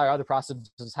whole entire other process,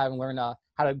 just having learned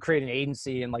how to create an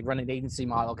agency and like run an agency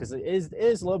model, because it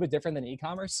is a little bit different than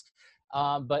e-commerce,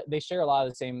 but they share a lot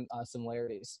of the same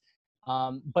similarities.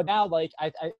 But now, like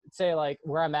I'd say, like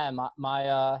where I'm at in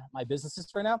my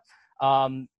businesses right now,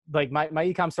 like my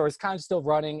e-com store is kind of still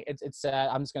running. It's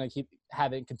I'm just gonna keep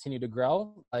having it continue to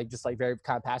grow, like just like very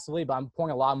kind of passively. But I'm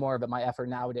pouring a lot more of my effort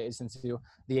nowadays into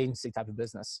the agency type of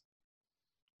business.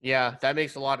 Yeah, that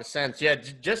makes a lot of sense. Yeah,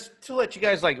 just to let you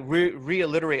guys like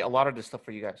reiterate a lot of this stuff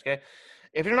for you guys, okay?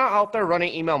 if you're not out there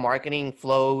running email marketing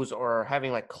flows or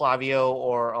having like Klaviyo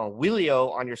or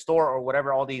Wheelio on your store or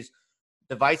whatever all these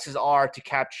devices are to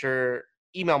capture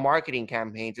email marketing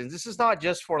campaigns, and this is not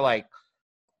just for like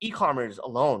e-commerce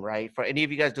alone, right? For any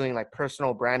of you guys doing like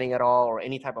personal branding at all or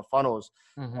any type of funnels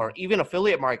or even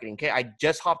affiliate marketing. Okay. I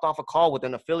just hopped off a call with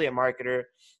an affiliate marketer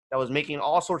that was making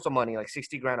all sorts of money, like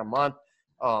 60 grand a month,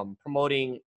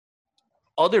 promoting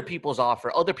other people's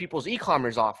offer, other people's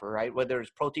e-commerce offer, right? Whether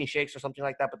it's protein shakes or something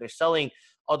like that, but they're selling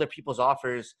other people's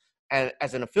offers and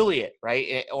as an affiliate,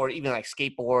 right? Or even like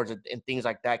skateboards and things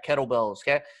like that, kettlebells.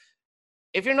 Okay.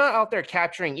 If you're not out there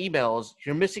capturing emails,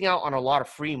 you're missing out on a lot of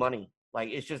free money. Like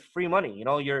it's just free money. You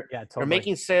know, you're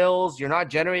making sales, you're not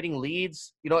generating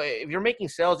leads. You know, if you're making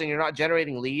sales and you're not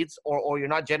generating leads or you're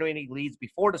not generating leads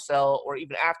before the sale or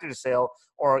even after the sale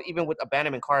or even with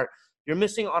abandonment cart, you're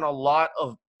missing on a lot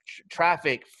of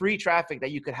traffic, free traffic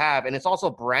that you could have. And it's also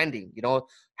branding, you know,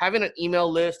 having an email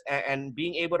list and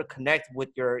being able to connect with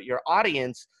your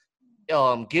audience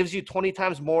gives you 20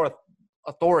 times more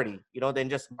authority, you know, than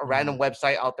just a random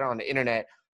website out there on the internet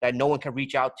that no one can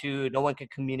reach out to, no one can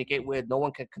communicate with, no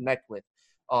one can connect with.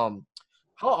 How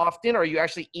often are you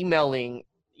actually emailing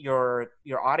your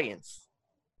audience?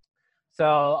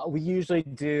 So we usually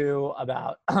do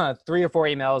about 3 or 4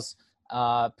 emails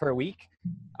per week.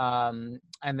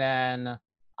 And then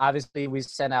obviously we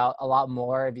send out a lot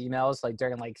more of emails like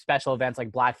during like special events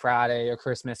like Black Friday or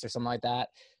Christmas or something like that.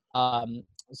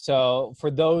 So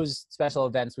for those special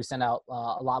events, we send out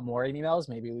a lot more emails.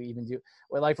 Maybe we even do,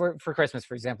 like for Christmas,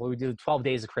 for example, we do 12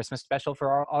 days of Christmas special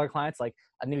for all our clients, like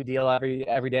a new deal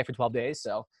every day for 12 days.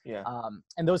 So, yeah.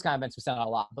 And those kind of events we send out a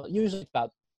lot, but usually it's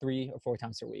about 3 or 4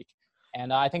 times per week.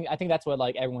 And I think that's what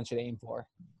like everyone should aim for.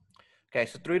 Okay.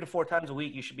 So 3 to 4 times a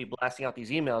week, you should be blasting out these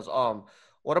emails.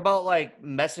 What about like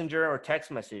Messenger or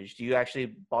text message? Do you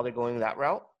actually bother going that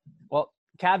route? Well,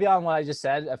 caveat on what I just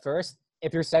said at first,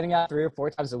 if you're sending out 3 or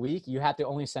 4 times a week, you have to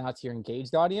only send out to your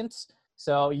engaged audience.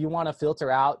 So you want to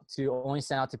filter out to only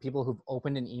send out to people who've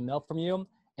opened an email from you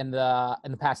in the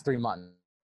past 3 months.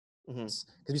 Because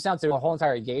if you send out to a whole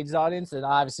entire engaged audience, then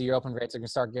obviously your open rates are going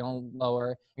to start getting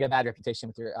lower. You get a bad reputation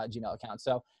with your Gmail account.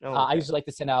 So I usually like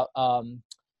to send out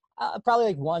probably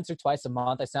like once or twice a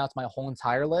month. I send out to my whole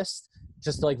entire list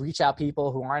just to like reach out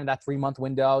people who aren't in that 3-month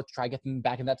window, try to get them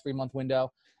back in that 3-month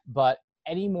window. But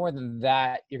any more than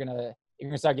that, you're gonna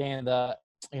start getting the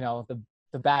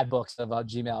bad books of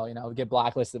Gmail, get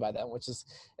blacklisted by them, which is,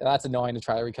 that's annoying to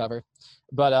try to recover.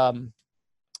 But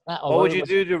what would you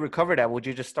do to recover that? Would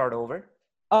you just start over?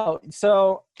 Oh,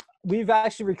 so we've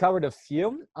actually recovered a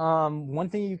few. One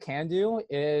thing you can do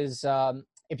is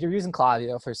if you're using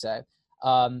Klaviyo per se,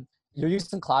 you're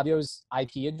using Klaviyo's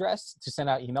IP address to send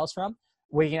out emails from.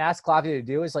 What you can ask Klaviyo to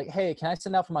do is like, hey, can I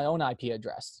send out from my own IP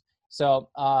address? So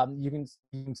you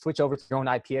can switch over to your own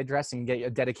IP address and get a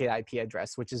dedicated IP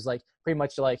address, which is like pretty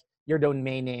much like your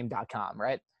domain name.com,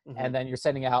 right? And then you're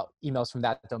sending out emails from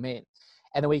that domain.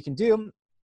 And then what you can do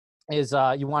is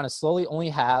you want to slowly only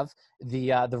have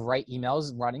the right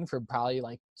emails running for probably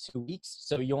like 2 weeks.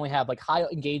 So you only have like high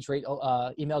engage rate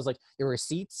emails like your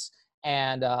receipts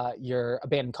and your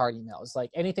abandoned cart emails, like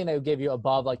anything that would give you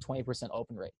above like 20%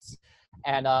 open rates.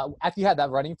 And after you have that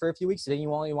running for a few weeks, then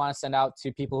you only want to send out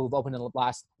to people who've opened in the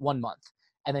last 1 month.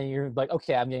 And then you're like,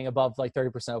 okay, I'm getting above like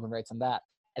 30% open rates on that.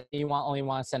 And then you only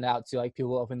want to send out to like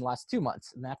people who open in the last 2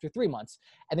 months and after 3 months.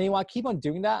 And then you want to keep on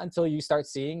doing that until you start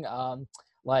seeing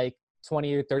like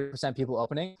 20 or 30% people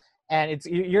opening. And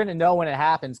you're going to know when it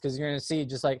happens because you're going to see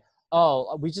just like,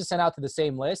 oh, we just sent out to the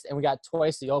same list and we got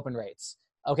twice the open rates.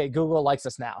 Okay, Google likes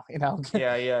us now,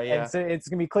 Yeah. And so it's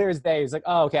going to be clear as day. It's like,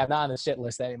 oh, okay, I'm not on the shit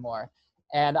list anymore.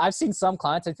 And I've seen some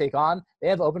clients I take on, they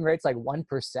have open rates like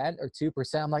 1% or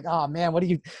 2%. I'm like, oh man, what have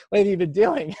you been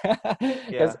doing?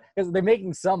 Because they're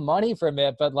making some money from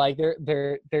it, but like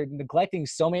they're neglecting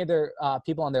so many of their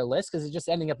people on their list because it's just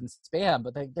ending up in spam.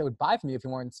 But they would buy from you if you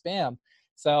weren't in spam.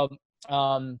 So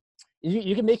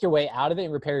you can make your way out of it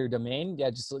and repair your domain. Yeah,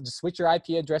 just switch your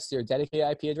IP address to your dedicated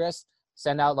IP address.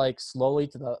 Send out like slowly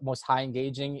to the most high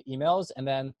engaging emails, and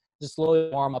then just slowly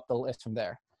warm up the list from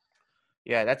there.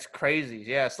 Yeah, that's crazy.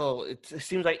 Yeah, so it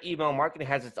seems like email marketing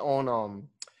has its own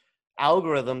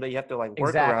algorithm that you have to like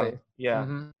work around. Yeah.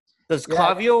 Does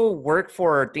Klaviyo work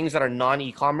for things that are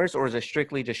non-e-commerce, or is it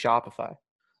strictly just Shopify?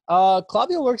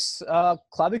 Klaviyo works.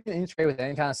 Klaviyo can integrate with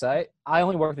any kind of site. I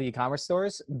only work with the e-commerce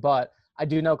stores, but I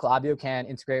do know Klaviyo can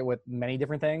integrate with many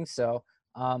different things. So,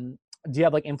 do you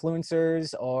have like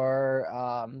influencers or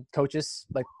coaches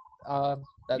like that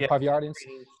part of your audience?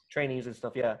 Trainings and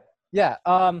stuff. Yeah. Yeah.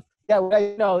 Yeah, what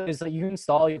I know is that you can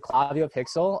install your Klaviyo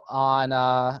Pixel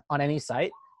on any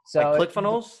site. So like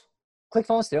ClickFunnels?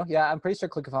 ClickFunnels too. Yeah, I'm pretty sure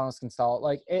ClickFunnels can install.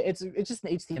 Like it's just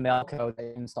an HTML code that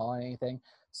you can install on anything.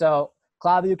 So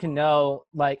Klaviyo can know,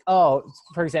 like, oh,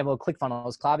 for example,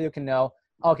 ClickFunnels. Klaviyo can know,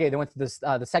 okay, they went to this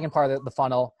the second part of the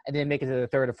funnel and then make it to the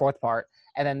third or fourth part,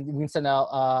 and then we can send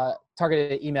out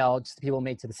targeted email just to people who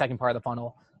made it to the second part of the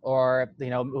funnel, or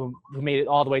who made it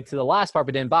all the way to the last part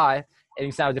but didn't buy, and you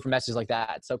can send out different messages like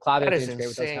that. So Klaviyo That can is integrate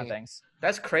with those kind of insane. things.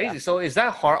 That's Yeah. crazy. So is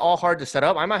that hard to set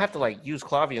up? I might have to like use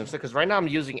Klaviyo instead, because right now I'm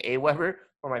using Aweber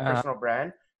for my personal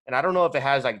brand, and I don't know if it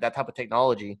has like that type of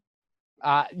technology.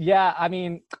 Yeah, I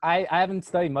mean, I haven't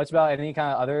studied much about any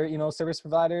kind of other, service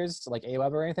providers like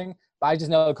Aweber or anything, but I just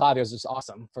know Klaviyo is just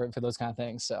awesome for those kind of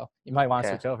things. So you might want to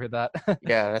Yeah, switch over to that.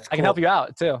 yeah, that's I can help cool. you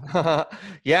out too.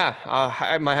 Yeah,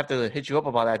 I might have to hit you up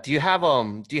about that. Do you have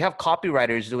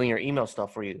copywriters doing your email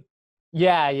stuff for you?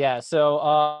 Yeah.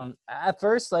 So at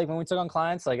first, like when we took on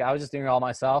clients, like I was just doing it all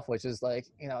myself, which is like,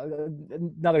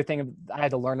 another thing I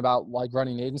had to learn about, like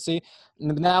running an agency.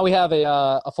 Now we have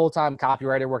a full-time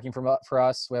copywriter working for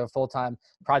us. We have a full-time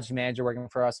project manager working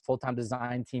for us, full-time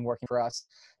design team working for us.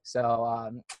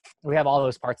 So we have all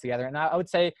those parts together. And I would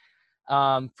say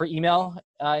for email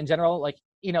in general, like,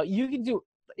 you can do,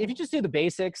 if you just do the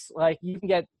basics, like you can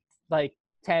get like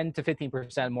 10 to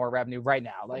 15% more revenue right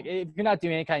now. Like if you're not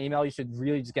doing any kind of email, you should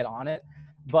really just get on it.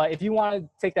 But if you want to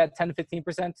take that 10 to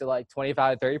 15% to like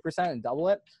 25 to 30% and double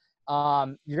it,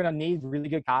 you're going to need really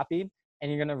good copy,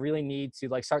 and you're going to really need to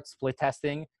like start split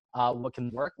testing what can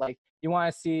work. Like you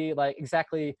want to see like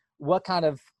exactly what kind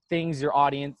of things your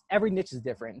audience, every niche is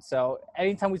different. So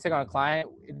anytime we take on a client,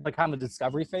 like kind of a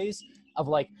discovery phase of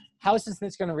like, how is this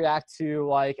niche going to react to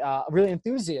like a really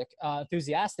enthusiastic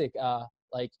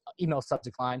like email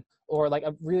subject line, or like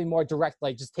a really more direct,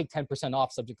 like just take 10%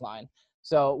 off subject line.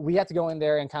 So we have to go in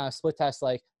there and kind of split test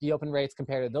like the open rates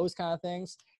compared to those kind of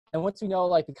things. And once we know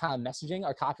like the kind of messaging,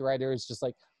 our copywriters just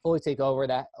like fully take over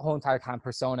that whole entire kind of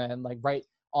persona and like write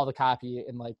all the copy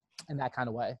in that kind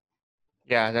of way.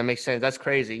 Yeah, that makes sense. That's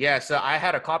crazy. Yeah, so I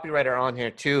had a copywriter on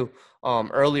here too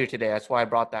earlier today. That's why I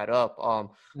brought that up.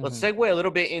 Let's Mm-hmm. segue a little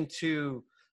bit into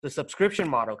the subscription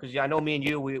model, because I know me and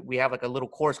you, we have like a little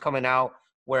course coming out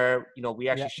where we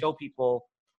Yeah. actually show people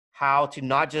how to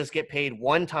not just get paid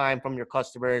one time from your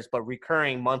customers, but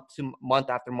recurring month to month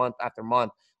after month after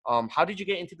month. How did you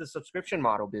get into the subscription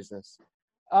model business?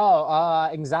 Oh,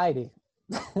 anxiety.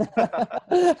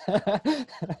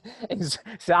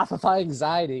 Shopify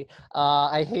anxiety.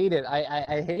 I hate it.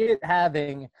 I hate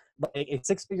having like a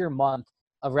 6-figure month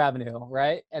of revenue,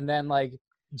 right? And then like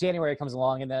January comes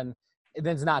along, and then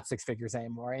it's not 6 figures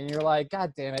anymore, and you're like,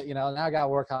 God damn it, now I gotta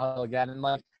work on it again. And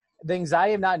like the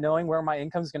anxiety of not knowing where my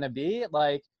income's gonna be,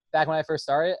 like back when I first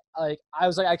started, like I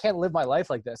was like, I can't live my life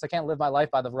like this. I can't live my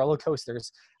life by the roller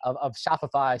coasters of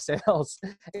Shopify sales,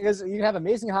 because you have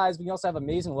amazing highs, but you also have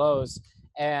amazing lows.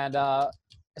 And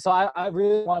so I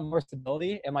really want more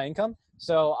stability in my income.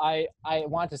 So I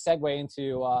wanted to segue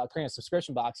into creating a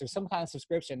subscription box or some kind of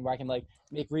subscription where I can like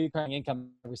make recurring income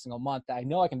every single month that I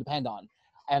know I can depend on.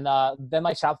 And then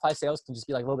my Shopify sales can just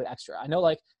be like a little bit extra. I know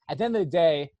like at the end of the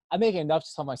day, I'm making enough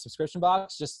just on my subscription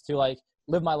box just to like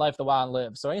live my life the way I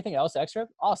live. So anything else extra,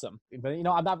 awesome. But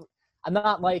I'm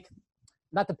not like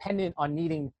not dependent on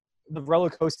needing the roller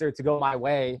coaster to go my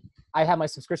way. I have my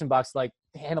subscription box to like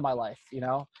handle my life.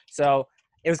 So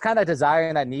it was kind of that desire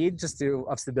and that need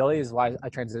of stability is why I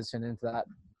transitioned into that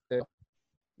too.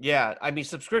 Yeah, I mean,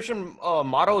 subscription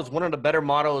model is one of the better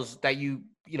models that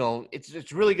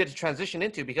it's really good to transition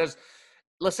into, because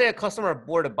let's say a customer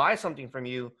were to buy something from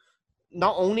you,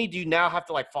 not only do you now have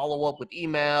to like follow up with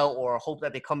email or hope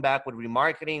that they come back with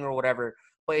remarketing or whatever,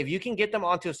 but if you can get them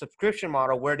onto a subscription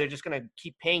model where they're just going to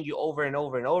keep paying you over and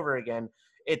over and over again,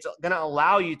 it's going to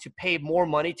allow you to pay more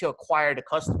money to acquire the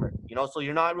customer, so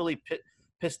you're not really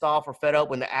pissed off or fed up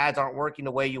when the ads aren't working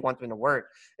the way you want them to work,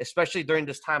 especially during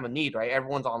this time of need, right?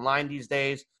 Everyone's online these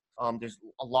days. There's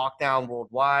a lockdown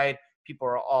worldwide. People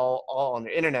are all on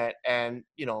the internet, and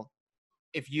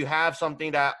if you have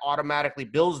something that automatically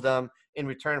bills them in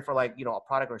return for like a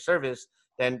product or service,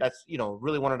 then that's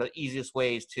really one of the easiest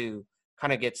ways to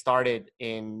kind of get started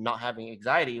in not having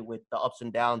anxiety with the ups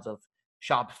and downs of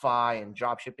Shopify and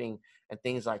drop shipping and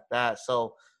things like that.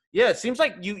 So yeah, it seems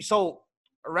like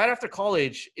right after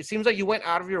college, it seems like you went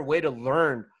out of your way to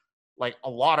learn like a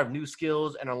lot of new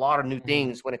skills and a lot of new Mm-hmm.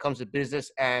 things when it comes to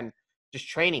business and just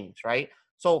trainings, right?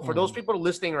 So for those Mm-hmm. people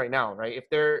listening right now, right, if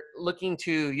they're looking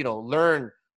to,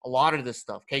 learn a lot of this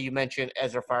stuff, okay, you mentioned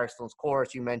Ezra Firestone's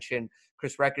course, you mentioned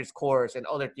Chris Record's course and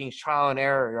other things, trial and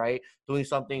error, right? Doing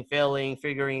something, failing,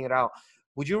 figuring it out.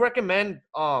 Would you recommend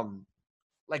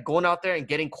like going out there and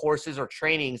getting courses or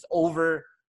trainings over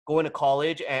going to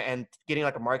college and getting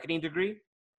like a marketing degree?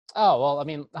 Oh, well, I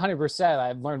mean, 100%.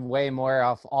 I've learned way more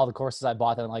off all the courses I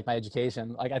bought than like my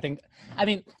education. Like, I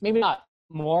mean, maybe not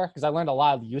more because I learned a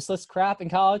lot of useless crap in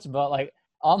college, but like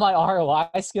all my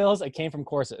ROI skills, it came from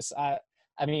courses.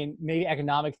 I mean, maybe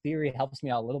economic theory helps me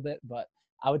out a little bit, but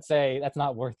I would say that's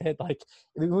not worth it. Like,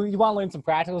 if you want to learn some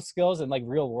practical skills and like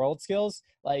real world skills,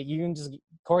 like you can just,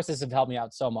 courses have helped me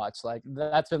out so much. Like,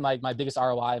 that's been like my biggest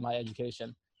ROI in my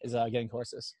education is getting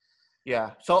courses.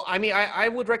 Yeah. So, I mean, I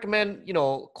would recommend,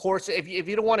 course, if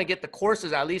you don't want to get the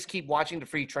courses, at least keep watching the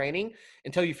free training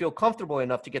until you feel comfortable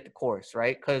enough to get the course,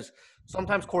 right? Because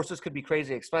sometimes courses could be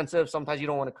crazy expensive. Sometimes you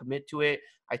don't want to commit to it.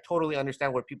 I totally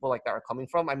understand where people like that are coming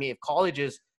from. I mean, if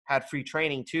colleges had free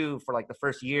training too for like the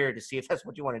first year to see if that's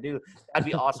what you want to do, that'd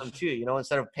be awesome too,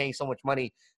 instead of paying so much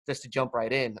money just to jump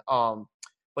right in.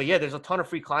 But yeah, there's a ton of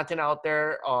free content out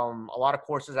there. A lot of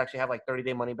courses actually have like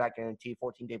 30-day money back guarantee,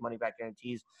 14-day money back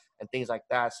guarantees, and things like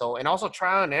that. So, and also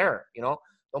try and error.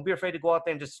 Don't be afraid to go out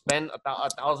there and just spend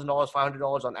 $1,000,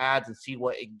 $500 on ads and see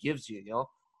what it gives you.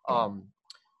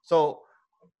 So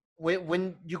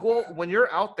when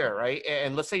you're out there, right,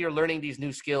 and let's say you're learning these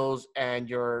new skills and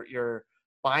you're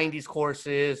buying these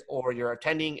courses or you're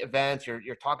attending events, you're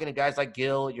talking to guys like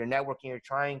Gil, you're networking, you're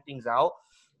trying things out.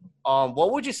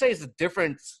 What would you say is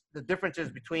the differences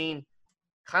between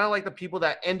kind of like the people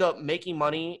that end up making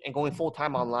money and going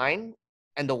full-time online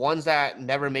and the ones that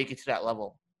never make it to that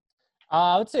level?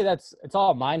 I would say it's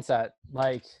all mindset.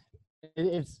 Like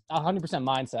it's 100%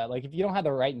 mindset. Like if you don't have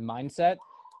the right mindset,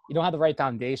 you don't have the right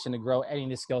foundation to grow any of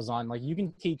the skills on. Like you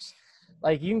can teach,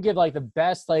 like you can give like the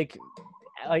best like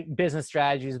business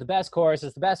strategies, the best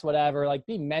courses, the best whatever, like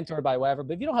be mentored by whatever.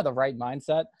 But if you don't have the right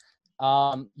mindset,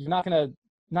 you're not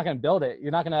gonna build it.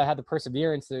 You're not gonna have the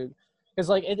perseverance to, because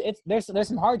like there's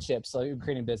some hardships like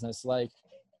creating business. Like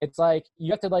it's like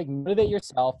you have to like motivate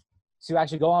yourself to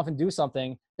actually go off and do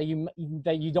something that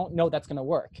you don't know that's gonna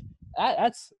work.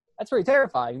 That's pretty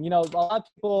terrifying. A lot of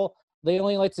people, they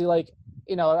only like to like,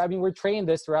 I mean, we're trained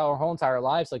this throughout our whole entire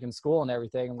lives, like in school and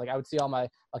everything. And like I would see all my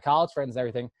college friends and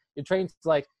everything. You're trained to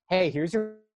like, hey, here's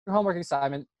your homework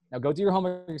assignment. Now go do your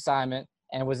homework assignment.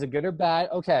 And was it good or bad?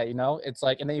 Okay, it's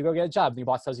like, and then you go get a job. And your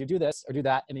boss tells you do this or do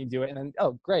that, and you do it, and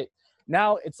then great.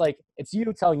 Now it's like it's you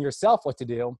telling yourself what to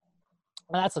do,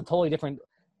 and that's a totally different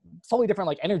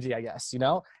like energy, I guess.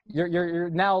 You're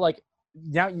now like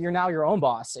you're now your own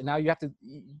boss, and now you have to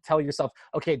tell yourself,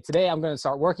 okay, today I'm going to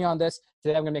start working on this.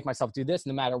 Today I'm going to make myself do this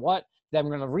no matter what. Today I'm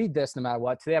going to read this no matter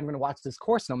what. Today I'm going to watch this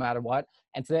course no matter what.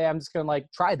 And today I'm just going to like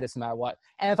try this no matter what.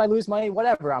 And if I lose money,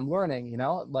 whatever, I'm learning,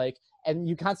 like, and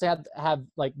you constantly have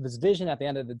like this vision at the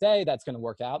end of the day that's going to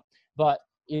work out. But,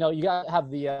 you got to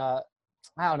have the, I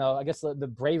don't know, I guess the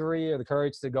bravery or the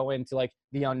courage to go into like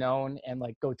the unknown and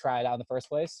like go try it out in the first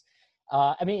place.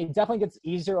 I mean, it definitely gets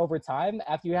easier over time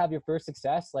after you have your first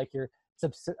success. Like your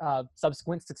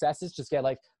subsequent successes just get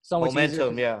like so much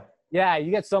momentum. Easier. Yeah,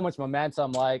 you get so much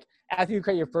momentum. Like after you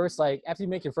create your first, like after you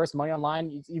make your first money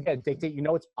online, you get addicted.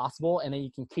 It's possible, and then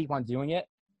you can keep on doing it.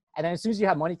 And then as soon as you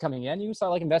have money coming in, you can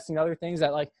start like investing in other things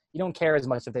that like you don't care as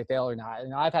much if they fail or not.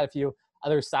 And I've had a few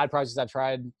other side projects I've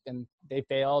tried and they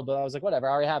failed, but I was like, whatever.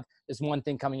 I already have this one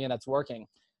thing coming in that's working.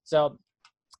 So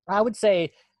I would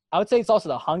say it's also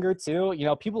the hunger too.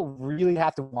 People really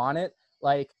have to want it.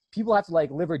 Like people have to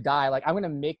like live or die. Like I'm going to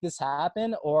make this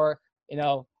happen or,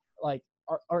 like,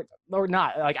 or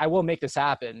not. Like I will make this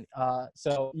happen.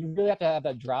 So you really have to have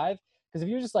that drive, because if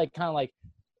you're just like kind of like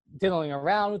diddling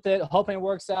around with it, hoping it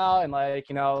works out, and like,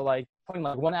 like putting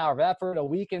like 1 hour of effort a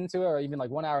week into it, or even like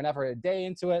 1 hour of effort a day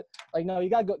into it, like, no, you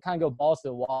got to kind of go balls to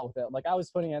the wall with it. Like I was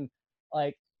putting in,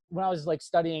 like when I was like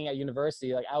studying at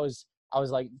university, like I was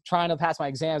like trying to pass my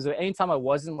exams, but anytime I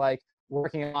wasn't like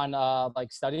working on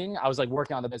like studying, I was like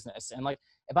working on the business. And like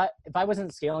if I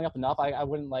wasn't scaling up enough, I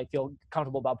wouldn't like feel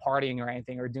comfortable about partying or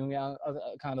anything or doing kind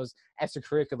of those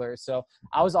extracurriculars. So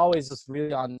I was always just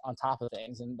really on top of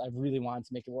things, and I really wanted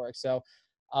to make it work. So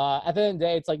at the end of the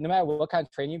day, it's like no matter what kind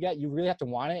of training you get, you really have to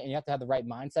want it, and you have to have the right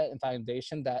mindset and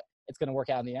foundation that it's going to work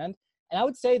out in the end. And I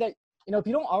would say that, if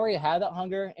you don't already have that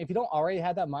hunger, if you don't already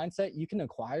have that mindset, you can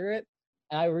acquire it.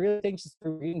 And I really think just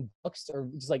through reading books or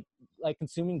just like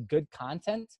consuming good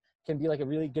content can be like a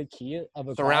really good key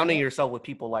of surrounding yourself with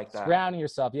people like that. Surrounding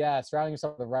yourself with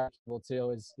the right people too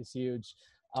is huge.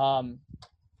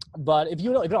 But if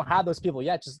you don't have those people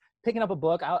yet, just picking up a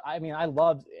book. I mean, I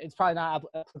loved. It's probably not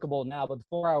applicable now, but the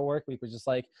 4-hour work week was just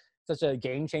like such a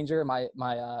game changer in my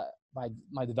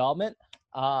development.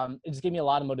 It just gave me a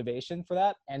lot of motivation for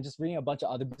that, and just reading a bunch of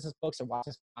other business books or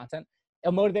watching content.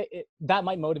 That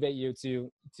might motivate you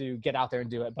to get out there and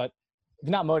do it. But if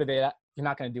you're not motivated, you're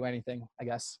not going to do anything, I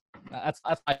guess. That's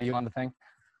my view on the thing.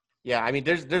 Yeah, I mean,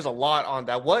 there's a lot on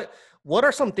that. What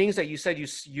are some things that you said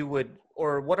you would,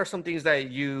 or what are some things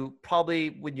that you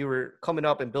probably when you were coming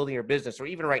up and building your business, or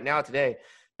even right now today,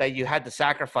 that you had to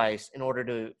sacrifice in order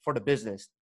to for the business,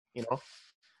 you know?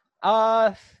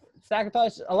 Uh,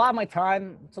 Sacrifice a lot of my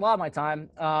time. It's a lot of my time.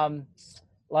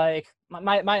 Like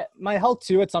my health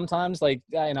too. At sometimes, like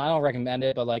I don't recommend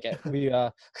it, but like we,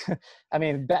 I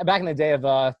mean, back in the day of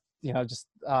just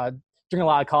drinking a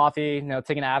lot of coffee,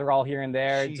 taking Adderall here and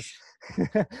there. Just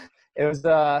Sheesh. it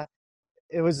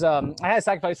was I had to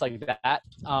sacrifice like that.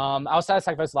 I also had to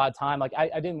sacrifice a lot of time. Like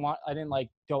I didn't like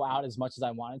go out as much as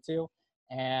I wanted to,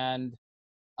 and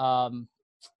um,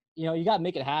 you got to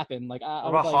make it happen. Like I What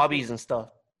would about like hobbies and stuff?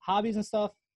 hobbies and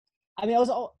stuff. I mean,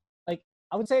 like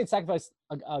I would say it sacrificed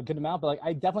a good amount, but like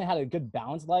I definitely had a good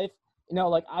balanced life.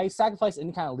 Like I sacrificed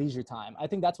any kind of leisure time. I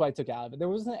think that's what I took out of it. There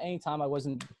wasn't any time I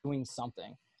wasn't doing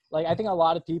something. Like I think a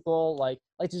lot of people like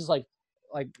to just like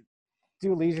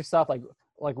do leisure stuff, like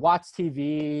watch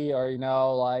TV or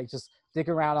like just dick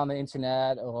around on the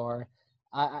internet, or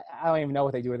I don't even know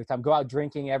what they do at the time. Go out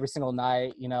drinking every single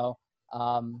night.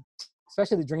 Um,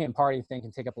 Especially the drinking and partying thing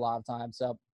can take up a lot of time.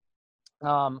 So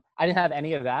I didn't have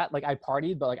any of that. Like I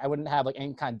partied, but like I wouldn't have like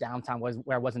any kind of downtime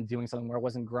where I wasn't doing something, where I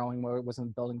wasn't growing, where I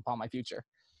wasn't building upon my future.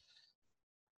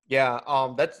 Yeah,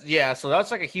 so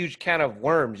that's like a huge can of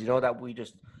worms, that we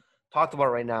just talked about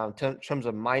right now in terms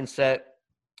of mindset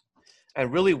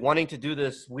and really wanting to do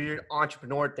this weird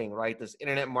entrepreneur thing, right? This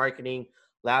internet marketing,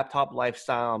 laptop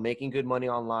lifestyle, making good money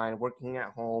online, working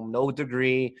at home, no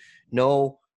degree,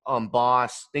 no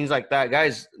boss, things like that.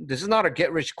 Guys, this is not a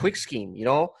get rich quick scheme,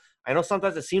 I know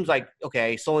sometimes it seems like,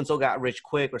 okay, so and so got rich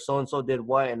quick, or so and so did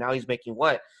what, and now he's making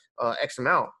what, X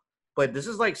amount. But this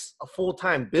is like a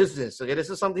full-time business. Okay, this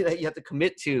is something that you have to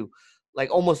commit to, like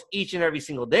almost each and every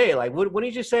single day. Like,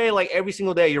 wouldn't you say like every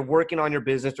single day you're working on your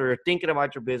business or you're thinking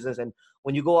about your business, and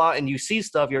when you go out and you see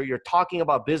stuff, you're talking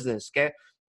about business. Okay,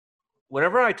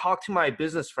 whenever I talk to my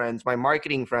business friends, my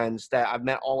marketing friends that I've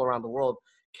met all around the world,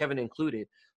 Kevin included,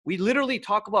 we literally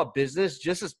talk about business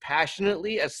just as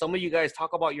passionately as some of you guys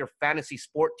talk about your fantasy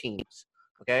sport teams.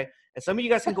 Okay. And some of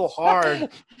you guys can go hard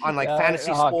on like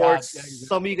fantasy sports. God. Yeah,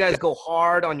 some of you guys go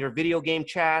hard on your video game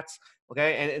chats.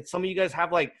 Okay. And some of you guys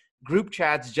have like group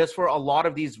chats just for a lot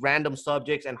of these random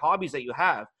subjects and hobbies that you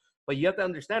have. But you have to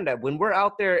understand that when we're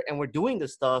out there and we're doing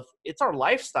this stuff, it's our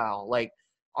lifestyle. Like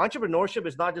entrepreneurship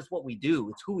is not just what we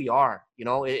do, it's who we are.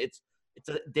 It's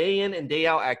a day in and day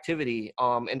out activity.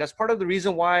 And that's part of the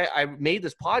reason why I made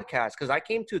this podcast, because I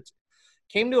came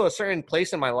to a certain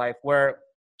place in my life where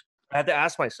I had to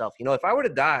ask myself, if I were to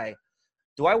die,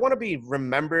 do I want to be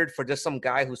remembered for just some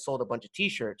guy who sold a bunch of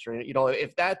t-shirts? Or,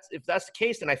 if that's the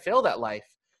case, then I failed at life.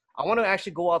 I want to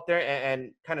actually go out there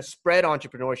and kind of spread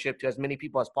entrepreneurship to as many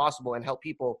people as possible and help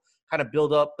people kind of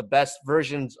build up the best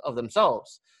versions of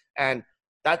themselves. And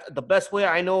that's the best way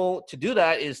I know to do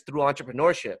that is through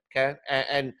entrepreneurship. Okay.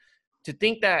 And to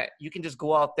think that you can just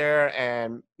go out there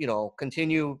and,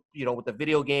 continue, with the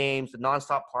video games, the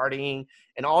nonstop partying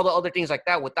and all the other things like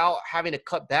that without having to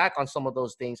cut back on some of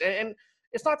those things. And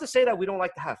it's not to say that we don't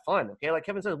like to have fun. Okay. Like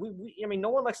Kevin said, no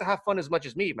one likes to have fun as much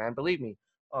as me, man. Believe me.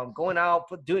 Going out,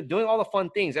 doing all the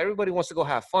fun things. Everybody wants to go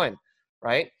have fun.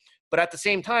 Right. But at the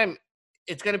same time,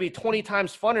 it's going to be 20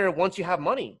 times funner once you have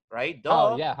money, right?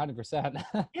 Duh. Oh yeah, 100%.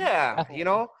 Yeah,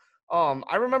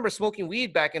 I remember smoking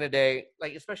weed back in the day,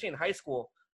 like especially in high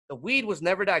school. The weed was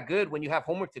never that good when you have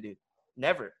homework to do.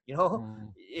 Never,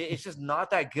 it's just not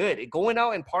that good. Going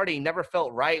out and partying never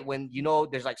felt right when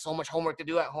there's like so much homework to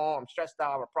do at home. I'm stressed out.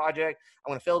 I have a project. I'm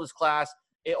gonna fail this class.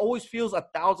 It always feels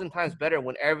 1,000 times better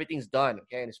when everything's done.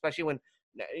 Okay, and especially when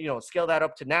scale that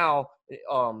up to now.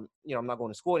 I'm not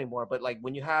going to school anymore, but like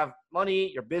when you have money,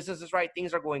 your business is right,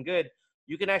 things are going good,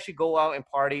 you can actually go out and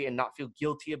party and not feel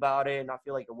guilty about it, and not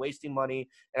feel like you're wasting money,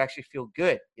 and actually feel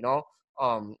good.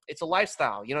 It's a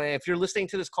lifestyle. And if you're listening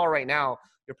to this call right now,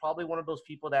 you're probably one of those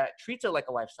people that treats it like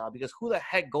a lifestyle, because who the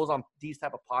heck goes on these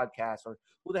type of podcasts, or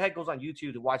who the heck goes on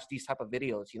YouTube to watch these type of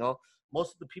videos?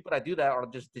 Most of the people that do that are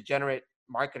just degenerate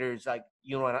marketers like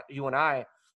you and I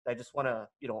that just want to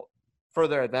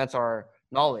further advance our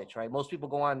knowledge, right? Most people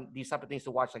go on these type of things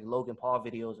to watch like Logan Paul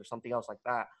videos or something else like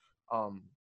that.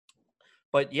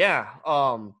 But yeah,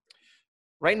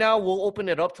 right now we'll open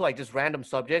it up to like just random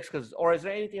subjects, or is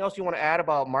there anything else you want to add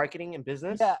about marketing and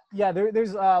business? Yeah.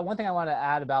 There's one thing I want to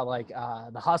add about like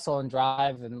the hustle and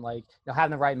drive and like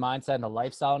having the right mindset and the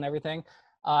lifestyle and everything.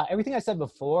 Everything I said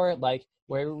before, like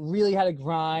where you really had to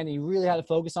grind, and you really had to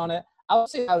focus on it. I would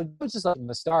say I was just like in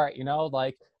the start,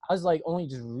 like I was like only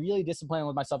just really disciplined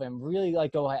with myself and really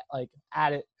like go like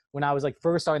at it when I was like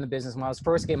first starting the business, when I was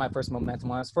first getting my first momentum,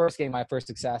 when I was first getting my first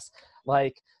success.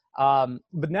 Like,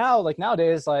 but now, like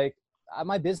nowadays, like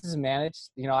my business is managed.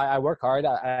 You know, I work hard.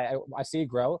 I see it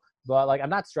grow, but like I'm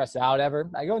not stressed out ever.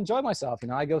 I go enjoy myself. You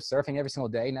know, I go surfing every single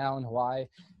day now in Hawaii,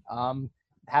 um,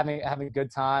 having a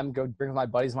good time. Go drink with my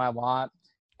buddies when I want,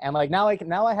 and like now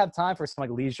I have time for some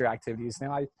like leisure activities.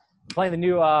 Now I'm playing the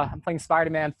new I'm playing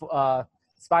Spider-Man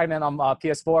on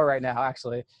PS4 right now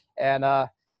actually, and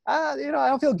you know, I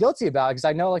don't feel guilty about it because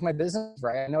I know like my business is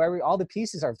right. I know all the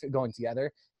pieces are going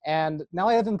together, and now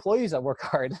I have employees that work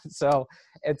hard. So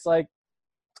it's like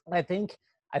I think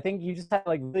you just have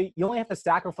like really, you only have to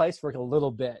sacrifice for a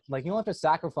little bit. Like you don't have to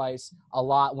sacrifice a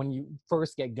lot when you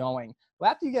first get going. But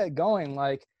after you get going,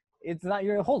 like it's not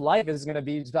your whole life is gonna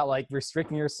be just about like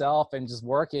restricting yourself and just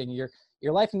working. Your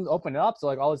life can open up to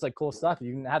like all this like cool stuff.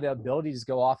 You can have the ability to just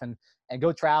go off and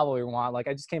go travel where you want. Like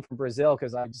I just came from Brazil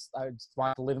because I just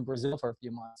wanted to live in Brazil for a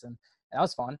few months, and that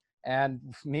was fun. And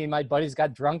me and my buddies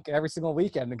got drunk every single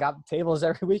weekend and got tables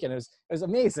every weekend. It was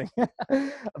amazing.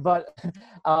 But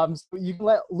so you can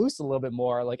let loose a little bit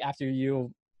more like after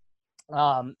you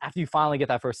finally get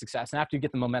that first success and after you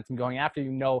get the momentum going, after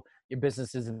you know your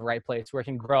business is in the right place where it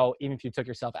can grow even if you took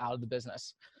yourself out of the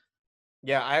business.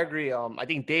 Yeah, I agree. I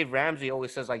think Dave Ramsey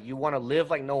always says like you want to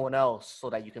live like no one else so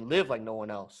that you can live like no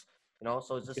one else. You know,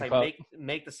 so it's just Good like quote.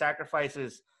 make the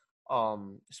sacrifices,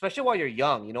 especially while you're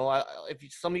young. You know, if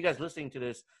some of you guys listening to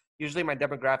this, usually my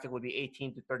demographic would be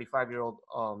 18 to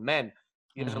 35-year-old men.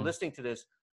 You guys are Hmm. listening to this.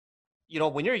 You know,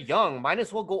 when you're young, might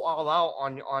as well go all out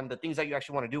on the things that you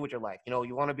actually want to do with your life. You know,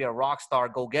 you want to be a rock star,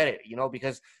 go get it. You know,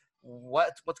 because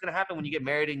what's going to happen when you get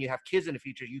married and you have kids in the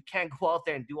future? You can't go out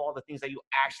there and do all the things that you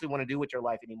actually want to do with your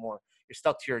life anymore. You're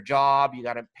stuck to your job. You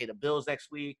got to pay the bills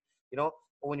next week. You know,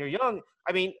 but when you're young,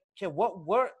 I mean, okay,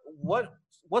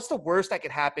 what's the worst that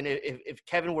could happen if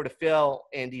Kevin were to fail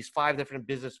in these 5 different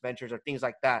business ventures or things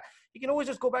like that? He can always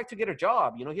just go back to get a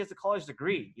job. You know, he has a college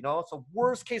degree. You know, so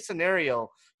worst case scenario,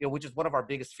 you know, which is one of our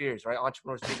biggest fears, right?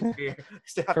 Entrepreneurs' biggest fear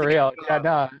is to have For to get real. a Yeah, job.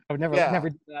 no, I would Yeah. never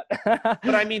do that.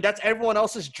 But I mean, that's everyone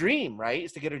else's dream, right?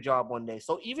 Is to get a job one day.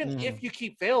 So even if Hmm. you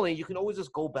keep failing, you can always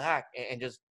just go back and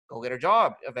just go get a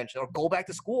job eventually or go back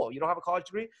to school. You don't have a college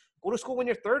degree, go to school when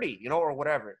you're 30, you know, or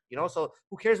whatever, you know. So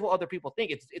who cares what other people think?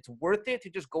 It's worth it to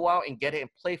just go out and get it and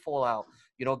play full out.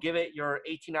 You know, give it your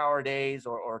 18-hour days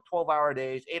or 12-hour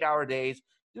days, 8-hour days.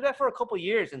 Do that for a couple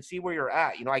years and see where you're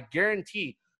at. You know, I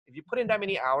guarantee if you put in that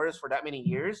many hours for that many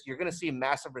years, you're going to see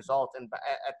massive results. And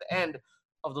at the end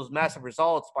of those massive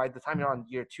results, by the time you're on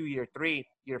year 2, year 3,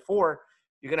 year 4,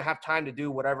 you're going to have time to do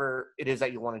whatever it is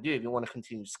that you want to do. If you want to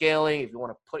continue scaling, if you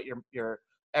want to put your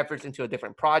efforts into a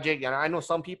different project. And I know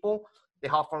some people, they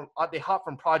hop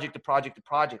from project to project to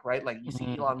project, right? Like you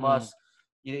see Elon Hmm. Musk,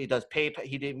 he does PayPal.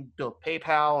 He didn't build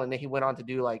PayPal, and then he went on to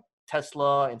do like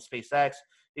Tesla and SpaceX.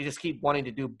 They just keep wanting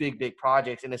to do big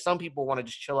projects, and then some people want to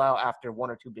just chill out after 1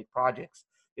 or 2 big projects.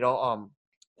 You know,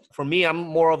 for me, I'm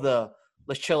more of the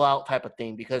let's chill out type of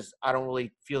thing because I don't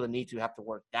really feel the need to have to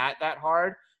work that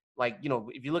hard. Like, you know,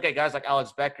 if you look at guys like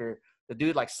Alex Becker, the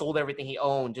dude like sold everything he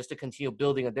owned just to continue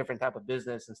building a different type of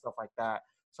business and stuff like that.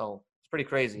 So it's pretty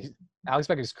crazy. Alex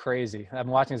Beck is crazy. I've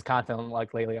been watching his content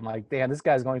like lately. I'm like, damn, this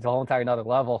guy's going to a whole entire another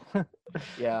level.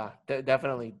 Yeah,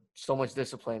 definitely so much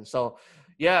discipline. So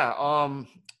yeah,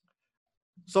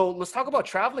 so let's talk about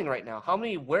traveling right now.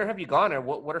 Where have you gone, or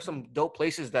what are some dope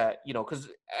places that, you know, because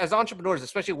as entrepreneurs,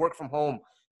 especially work from home,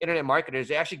 internet marketers,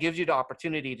 it actually gives you the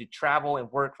opportunity to travel and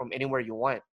work from anywhere you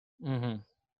want. Hmm.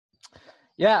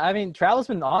 Yeah, I mean, travel's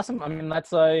been awesome. I mean,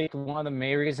 that's like one of the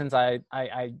main reasons I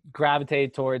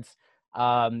gravitate towards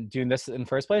doing this in the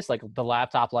first place, like the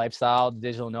laptop lifestyle, the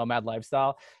digital nomad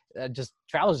lifestyle. Just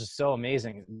travel is just so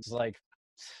amazing. It's like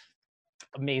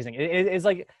amazing. It's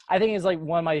like I think it's like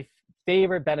one of my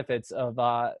favorite benefits of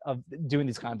doing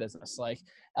this kind of business, like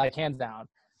hands down.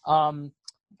 Um,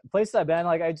 Places I've been,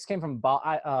 like I just came from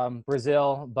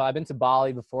Brazil, but I've been to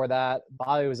Bali before that.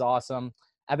 Bali was awesome.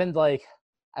 I've been to, like,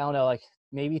 I don't know, like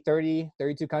maybe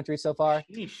 32 countries so far.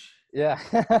 Sheesh, Yeah.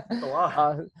 that's a lot.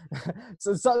 uh,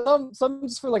 so some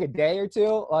just for like a day or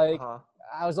two. Like Uh-huh.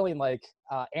 I was only in like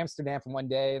Amsterdam for one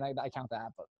day, and I count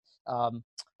that. But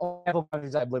only a couple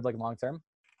countries I've lived like long term.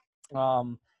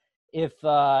 Um, if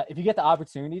you get the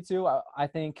opportunity to, I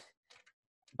think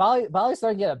Bali's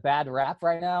starting to get a bad rap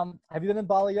right now. Have you been in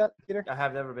Bali yet, Peter? I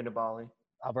have never been to Bali.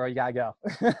 Oh, bro, you gotta go.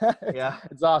 Yeah.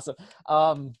 It's awesome.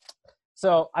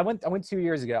 So I went 2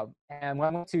 years ago, and when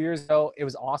I went 2 years ago, it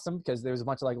was awesome because there was a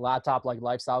bunch of like laptop like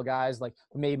lifestyle guys like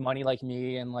who made money like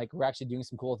me, and like we're actually doing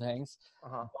some cool things.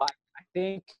 Uh-huh. But I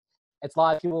think it's a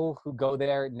lot of people who go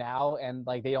there now and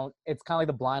like they don't. It's kind of like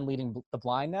the blind leading the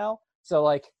blind now. So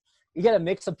like you get a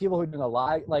mix of people who are doing a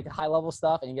lot like high level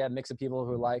stuff, and you get a mix of people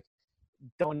who like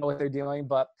don't know what they're doing.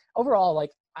 But overall,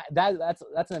 like that's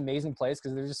an amazing place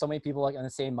because there's just so many people like on the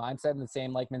same mindset and the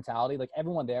same like mentality. Like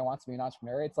everyone there wants to be an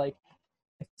entrepreneur. It's like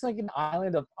an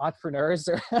island of entrepreneurs.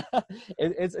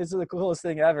 It's the coolest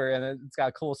thing ever, and it's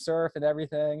got cool surf and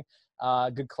everything.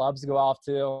 Good clubs to go off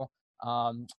to.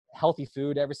 Healthy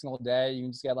food every single day. You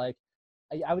can just get like,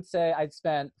 I would say I'd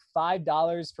spent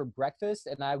 $5 for breakfast,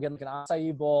 and I would get like an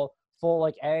acai bowl full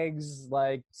like eggs,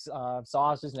 like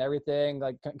sausages and everything,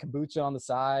 like kombucha on the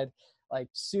side, like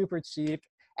super cheap.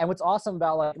 And what's awesome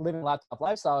about like living a laptop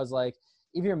lifestyle is like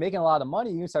if you're making a lot of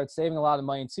money, you can start saving a lot of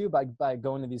money too by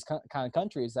going to these kind of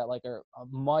countries that like are a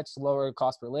much lower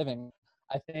cost per living.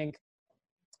 I think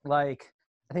like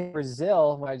I think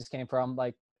Brazil, where I just came from,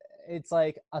 like it's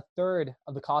like a third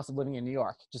of the cost of living in New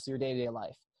York, just your day-to-day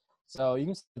life. So you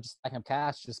can just stack up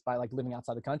cash just by like living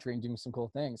outside the country and doing some cool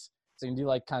things. So you can do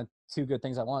like kind of two good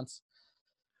things at once.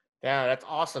 Yeah, that's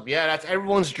awesome. Yeah, that's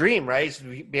everyone's dream, right? Is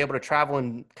to be able to travel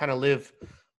and kind of live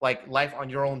like life on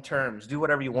your own terms, do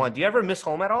whatever you want. Do you ever miss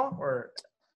home at all, or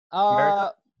America? Uh,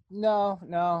 no,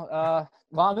 no.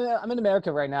 Well, I'm in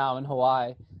America right now. I'm in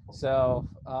Hawaii. So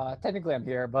technically I'm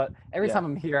here, but every Yeah, time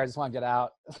I'm here, I just want to get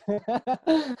out.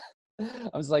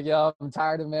 I'm just like, yo, I'm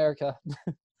tired of America.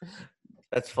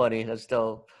 that's funny. That's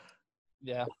dope.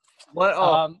 Yeah. What?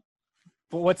 Oh, Um,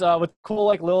 but what's cool,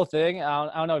 like little thing, I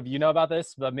don't know if you know about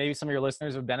this, but maybe some of your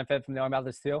listeners would benefit from knowing about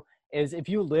this too, is if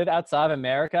you live outside of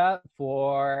America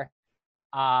for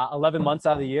 11 months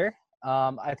out of the year,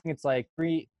 I think it's like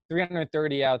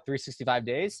 330 out of 365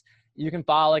 days, you can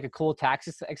file like a cool tax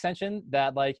extension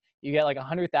that like you get like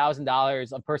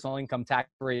 $100,000 of personal income tax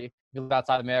free if you live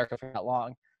outside America for that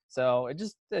long. So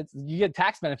you get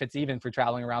tax benefits even for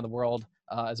traveling around the world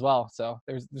as well. So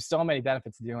there's so many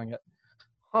benefits to doing it.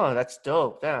 huh, that's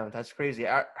dope. Damn, that's crazy.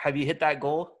 Have you hit that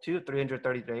goal too?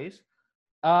 330 days?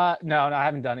 No, I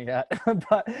haven't done it yet,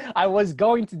 but I was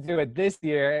going to do it this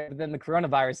year. But then the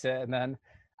coronavirus hit, and then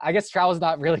I guess travel's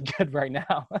not really good right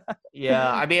now. Yeah,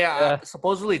 I mean, Yeah,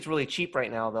 supposedly it's really cheap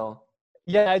right now, though.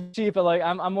 yeah, it's cheap, but like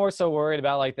I'm more so worried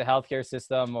about like the healthcare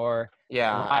system or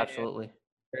Yeah, riot absolutely.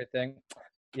 or everything.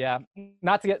 Yeah,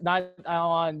 not I don't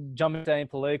want to jump into any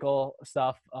political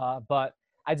stuff, but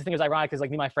I just think it's ironic because like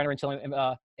me and my friend were chilling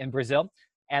in Brazil,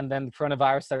 and then the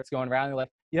coronavirus starts going around. And they're like,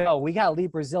 yo, we gotta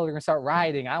leave Brazil. We're gonna start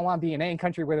rioting. I don't want to be in any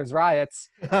country where there's riots.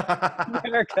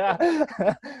 America.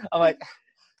 I'm like,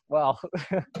 well,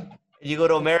 You go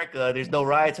to America, there's no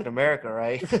riots in America,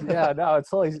 right? yeah, no, it's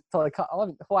totally.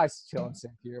 Hawaii's chill and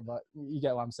safe here, but you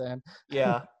get what I'm saying.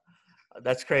 Yeah,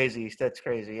 that's crazy. That's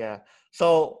crazy. Yeah.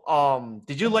 So,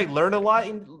 did you like learn a lot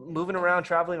in moving around,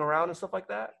 traveling around, and stuff like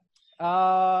that?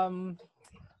 Um,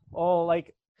 oh,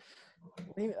 like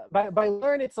by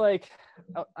learn, it's like,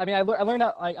 I mean, I learned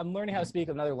how, like I'm learning how to speak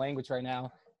another language right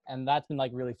now, and that's been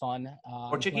like really fun. Just learning how to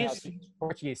Portuguese? speak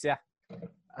Portuguese, yeah.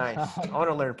 Nice. I want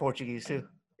to learn Portuguese too.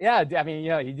 Yeah, I mean, you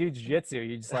know, you do jiu-jitsu.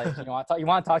 You just like you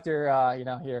want to talk to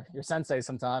your your sensei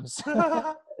sometimes.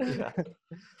 Yeah.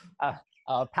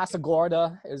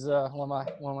 Pasagorda is one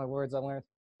of my words I learned.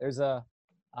 There's a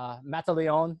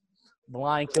Mataleon, the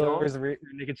lion killer is a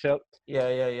naked choke. Yeah,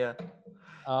 yeah, yeah.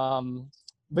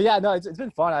 But yeah, no, it's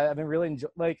been fun. I've been really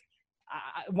enjoying. Like,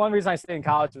 one reason I stayed in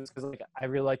college was because like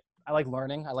I like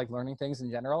learning. I like learning things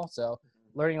in general. So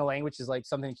learning a language is like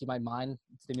something to keep my mind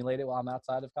stimulated while I'm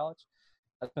outside of college.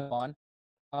 That's been fun.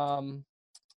 Um,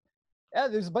 yeah,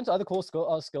 there's a bunch of other cool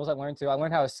skills I learned too. I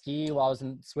learned how to ski while I was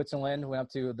in Switzerland. Went up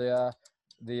to the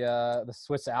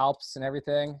Swiss Alps and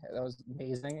everything. That was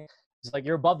amazing. It's like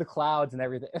you're above the clouds and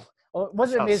everything. Well, it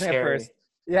wasn't Sounds amazing at scary. first.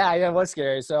 Yeah, it was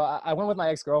scary. So I went with my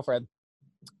ex-girlfriend,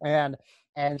 and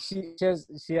she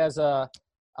has a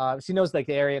she knows like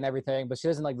the area and everything, but she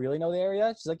doesn't like really know the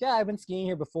area. She's like, yeah, I've been skiing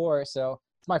here before, so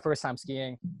it's my first time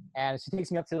skiing. And she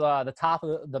takes me up to the top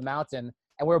of the mountain,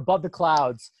 and we're above the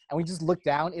clouds, and we just look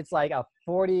down. It's like a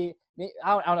 40,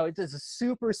 I don't know, it's a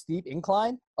super steep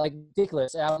incline, like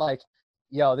ridiculous. And I'm like,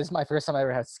 yo, this is my first time I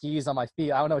ever had skis on my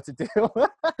feet. I don't know what to do.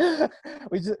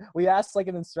 We asked like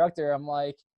an instructor. I'm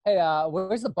like, hey,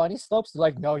 where's the bunny slopes? They're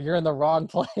like, no, you're in the wrong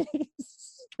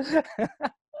place.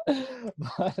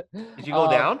 But, Did you go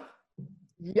down?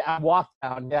 yeah, I walked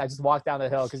down. Yeah, I just walked down the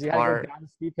hill because you had to go Smart. down a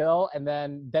steep hill, and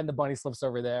then the bunny slips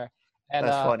over there. And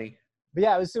That's funny. but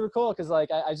yeah, it was super cool because like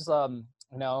I just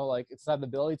like it's not the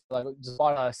ability to like just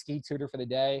bought a ski tutor for the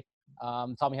day.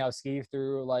 Taught me how to ski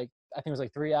through like I think it was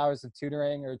like 3 hours of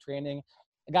tutoring or training.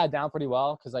 I got it down pretty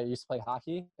well because I used to play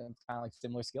hockey and it's kind of like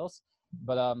similar skills.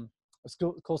 But it's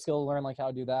cool skill to learn like how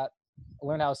to do that. I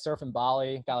learned how to surf in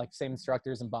Bali. Got like same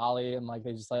instructors in Bali, and like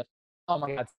they just like, oh my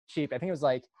god, it's cheap. I think it was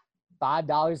like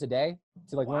 $5 a day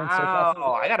to like learn surf lessons.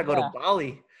 Wow, I gotta go to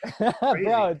Bali. Crazy.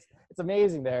 Bro, it's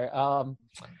amazing there.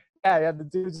 Yeah, the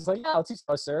dude's just like, yeah, I'll teach you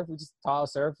how to surf. We just taught how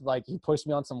to surf. Like, he pushed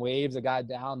me on some waves. I got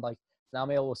down. Like, now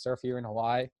I'm able to surf here in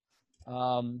Hawaii.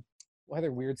 What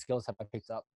other weird skills have I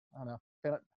picked up? I don't know.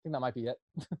 I think that might be it.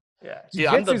 Yeah.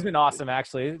 Jiu-jitsu's been awesome,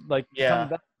 actually. Like, coming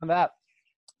back from that.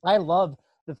 I love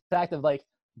the fact of, like,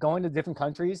 going to different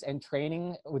countries and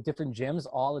training with different gyms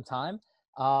all the time.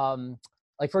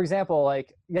 Like, for example,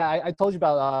 like, yeah, I told you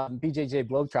about BJJ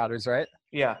Globetrotters, right?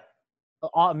 Yeah.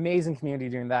 Amazing community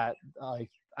doing that.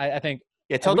 Like, I think.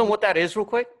 Yeah, tell them what that is real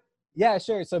quick. Yeah,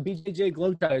 sure. So BJJ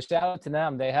Globetrotters, shout out to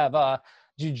them. They have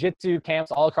jiu-jitsu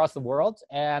camps all across the world.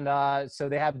 And so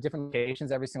they have different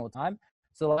locations every single time.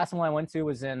 So the last one I went to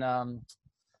was in, I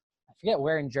forget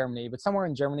where in Germany, but somewhere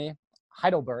in Germany.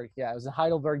 Heidelberg. Yeah, it was in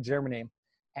Heidelberg, Germany.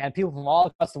 And people from all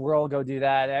across the world go do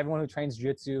that. Everyone who trains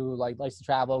jiu-jitsu, like, likes to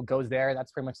travel, goes there.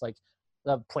 That's pretty much like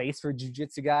the place for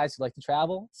jiu-jitsu guys who like to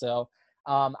travel. So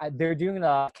they're doing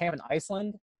a camp in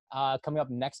Iceland coming up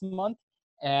next month.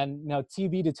 And, you know, to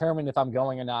be determined if I'm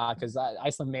going or not, because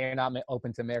Iceland may or not be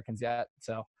open to Americans yet.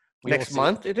 So next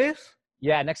month it is?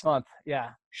 Yeah, next month. Yeah.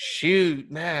 Shoot,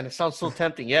 man, it sounds so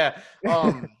tempting. Yeah.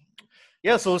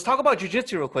 Yeah, so let's talk about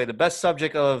jiu-jitsu real quick, the best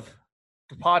subject of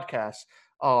the podcast.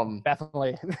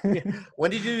 Definitely.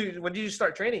 When did you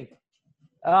start training?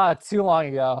 Too long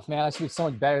ago. Man, I should be so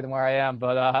much better than where I am.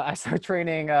 But I started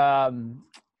training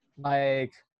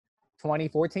like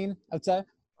 2014, I'd say.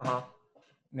 Uh-huh.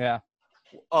 Yeah.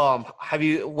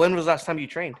 When was the last time you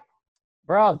trained?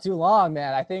 Bro, too long,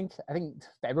 man. I think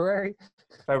February.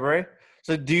 February?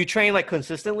 So do you train like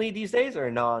consistently these days or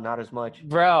no, not as much?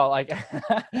 Bro, like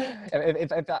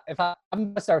if I'm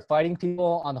gonna start fighting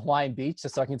people on the Hawaiian beach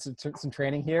just so I can get some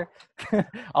training here,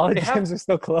 all the gyms are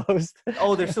still closed.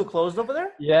 Oh, they're still closed over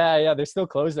there? Yeah, they're still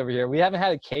closed over here. We haven't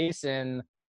had a case in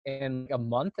a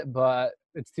month, but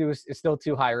it's still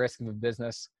too high risk of a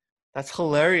business. That's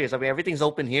hilarious. I mean, everything's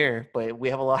open here, but we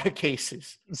have a lot of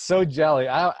cases. So jelly.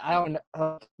 I don't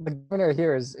the governor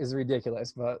here is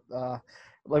ridiculous, but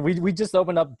like we just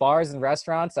opened up bars and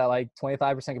restaurants at like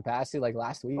 25% capacity like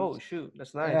last week. Oh shoot,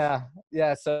 that's nice.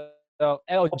 Yeah. So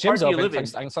gym's open.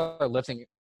 So I can start lifting.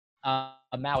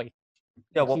 Maui.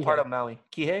 Yeah, what part of Maui?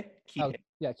 Kihei? Oh,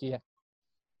 yeah, Kihei.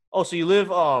 Oh, so you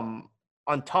live on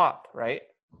top, right?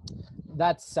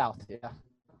 That's south. Yeah.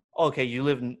 Okay, you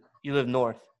live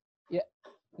north. Yeah.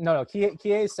 No.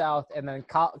 Kihei is south, and then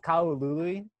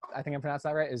Kaulului, I think I'm pronouncing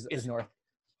that right, is north.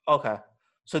 Okay.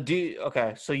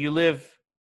 So you live,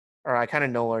 or I kind of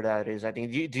know where that is. I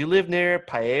think. Do you live near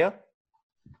Paia?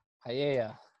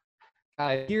 Paia.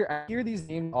 I hear these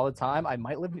names all the time. I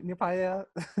might live near Paia.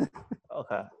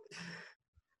 Okay.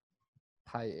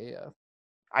 Paia.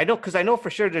 I know for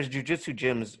sure there's jiu-jitsu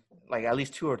gyms, like at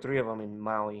least 2 or 3 of them in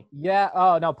Maui. Yeah.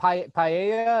 Oh no,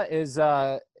 Paia is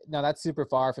no, that's super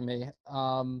far from me.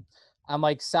 I'm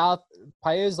like south.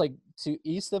 Paia is like to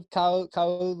east of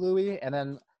Kaulului, and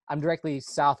then I'm directly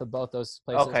south of both those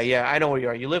places. Okay, yeah, I know where you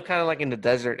are. You live kind of like in the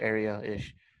desert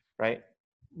area-ish, right?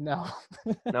 No.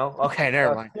 No? Okay,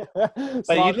 never mind. But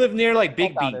you live near like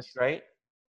Big Beach, right?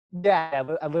 Yeah,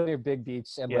 I live near Big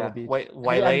Beach and Little Beach.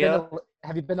 Wailea?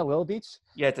 Have you been to Little Beach?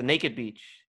 Yeah, it's a naked beach.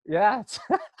 Yeah.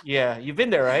 Yeah, you've been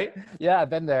there, right? Yeah,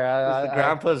 I've been there. The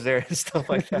grandpa's there and stuff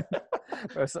like that.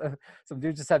 Some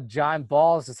dudes just have giant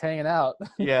balls just hanging out.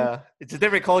 Yeah, it's a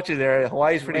different culture there.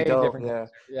 Hawaii's pretty dope.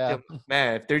 Yeah.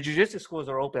 Man, if their jiu-jitsu schools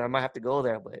are open, I might have to go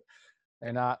there, but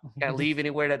they're not. Can't leave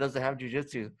anywhere that doesn't have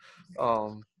jiu-jitsu.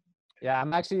 Yeah,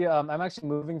 I'm actually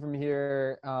moving from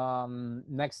here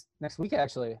next week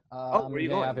actually. Where are you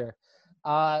going? Out here.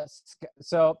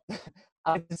 So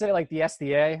I like to say like the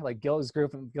SDA, like Gil's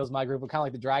my group, but kind of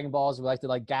like the Dragon Balls. We like to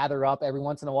like gather up every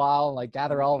once in a while and like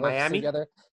gather all of us together.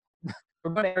 We're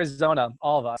going to Arizona,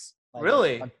 all of us. Like,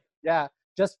 really? Yeah,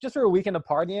 just for a weekend of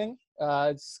partying.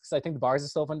 Because I think the bars are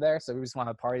still open there, so we just want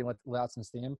to party and let out some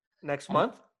steam. Next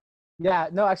month? Yeah,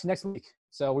 no, actually next week.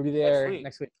 So we'll be there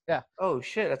next week. Yeah. Oh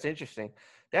shit, that's interesting.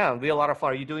 Yeah, it'll be a lot of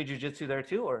fun. Are you doing jiu-jitsu there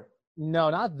too, or?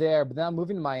 No, not there. But then I'm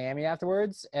moving to Miami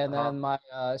afterwards, and then my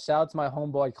shout out to my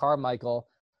homeboy Carmichael.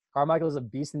 Carmichael is a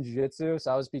beast in jiu-jitsu,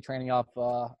 so I'll just be training off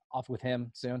with him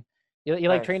soon. He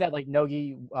like trained at like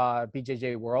Nogi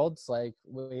BJJ Worlds like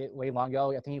way long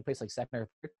ago. I think he placed like second or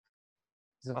third.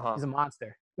 He's a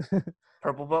monster.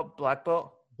 Purple belt, black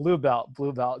belt, blue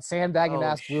belt, sandbagging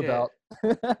ass blue belt.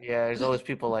 Yeah, there's always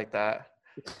people like that.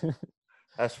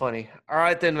 That's funny. All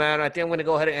right, then, man. I think I'm going to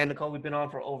go ahead and end the call. We've been on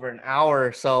for over an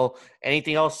hour. So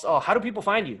anything else? Oh, how do people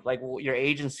find you? Like your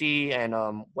agency and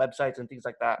websites and things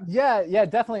like that? Yeah,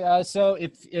 definitely. So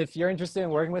if you're interested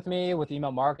in working with me with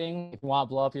email marketing, if you want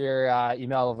to blow up your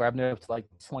email revenue to like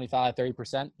 25,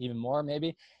 30%, even more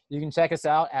maybe, you can check us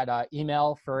out at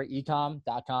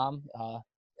emailforecom.com,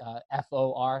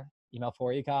 FOR, email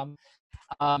for ecom.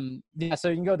 Yeah, so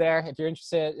you can go there if you're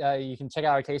interested. You can check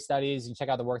out our case studies. You can check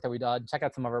out the work that we've done. Check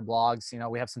out some of our blogs. You know,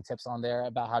 we have some tips on there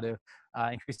about how to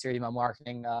increase your email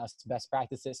marketing, some best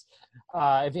practices.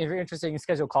 If you're interested, you can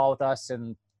schedule a call with us.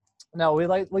 And no, we'd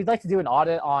like to do an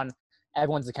audit on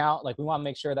everyone's account. Like we want to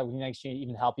make sure that we can actually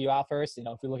even help you out first. You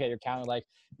know, if we look at your account, we're like,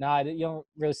 nah, you don't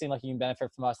really seem like you can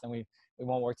benefit from us, then we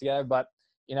won't work together. But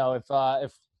you know, if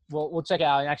we'll check it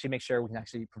out and actually make sure we can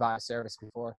actually provide a service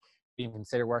before we even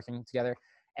consider working together.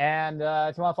 And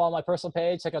if you want to follow my personal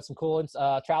page, check out some cool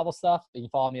travel stuff. You can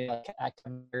follow me at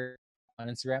on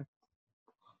Instagram.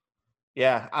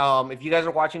 Yeah. If you guys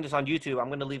are watching this on YouTube, I'm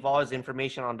going to leave all his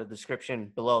information on the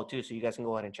description below too, so you guys can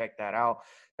go ahead and check that out.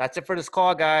 That's it for this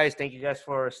call, guys. Thank you guys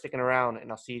for sticking around,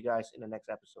 and I'll see you guys in the next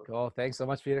episode. Cool. Thanks so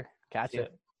much, Peter. Catch you.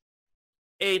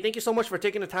 Hey, thank you so much for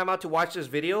taking the time out to watch this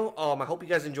video. I hope you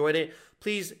guys enjoyed it.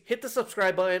 Please hit the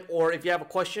subscribe button, or if you have a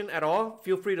question at all,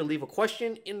 feel free to leave a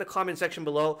question in the comment section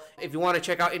below. If you want to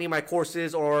check out any of my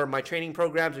courses or my training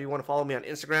programs, or you want to follow me on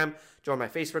Instagram, join my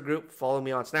Facebook group, follow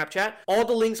me on Snapchat. All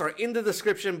the links are in the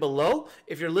description below.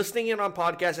 If you're listening in on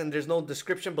podcast and there's no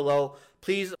description below,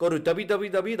 please go to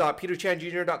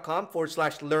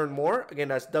www.peterchanjr.com/learn more. Again,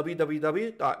 that's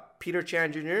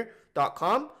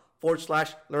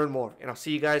www.peterchanjr.com/learn more. And I'll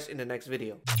see you guys in the next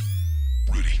video.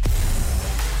 Ready.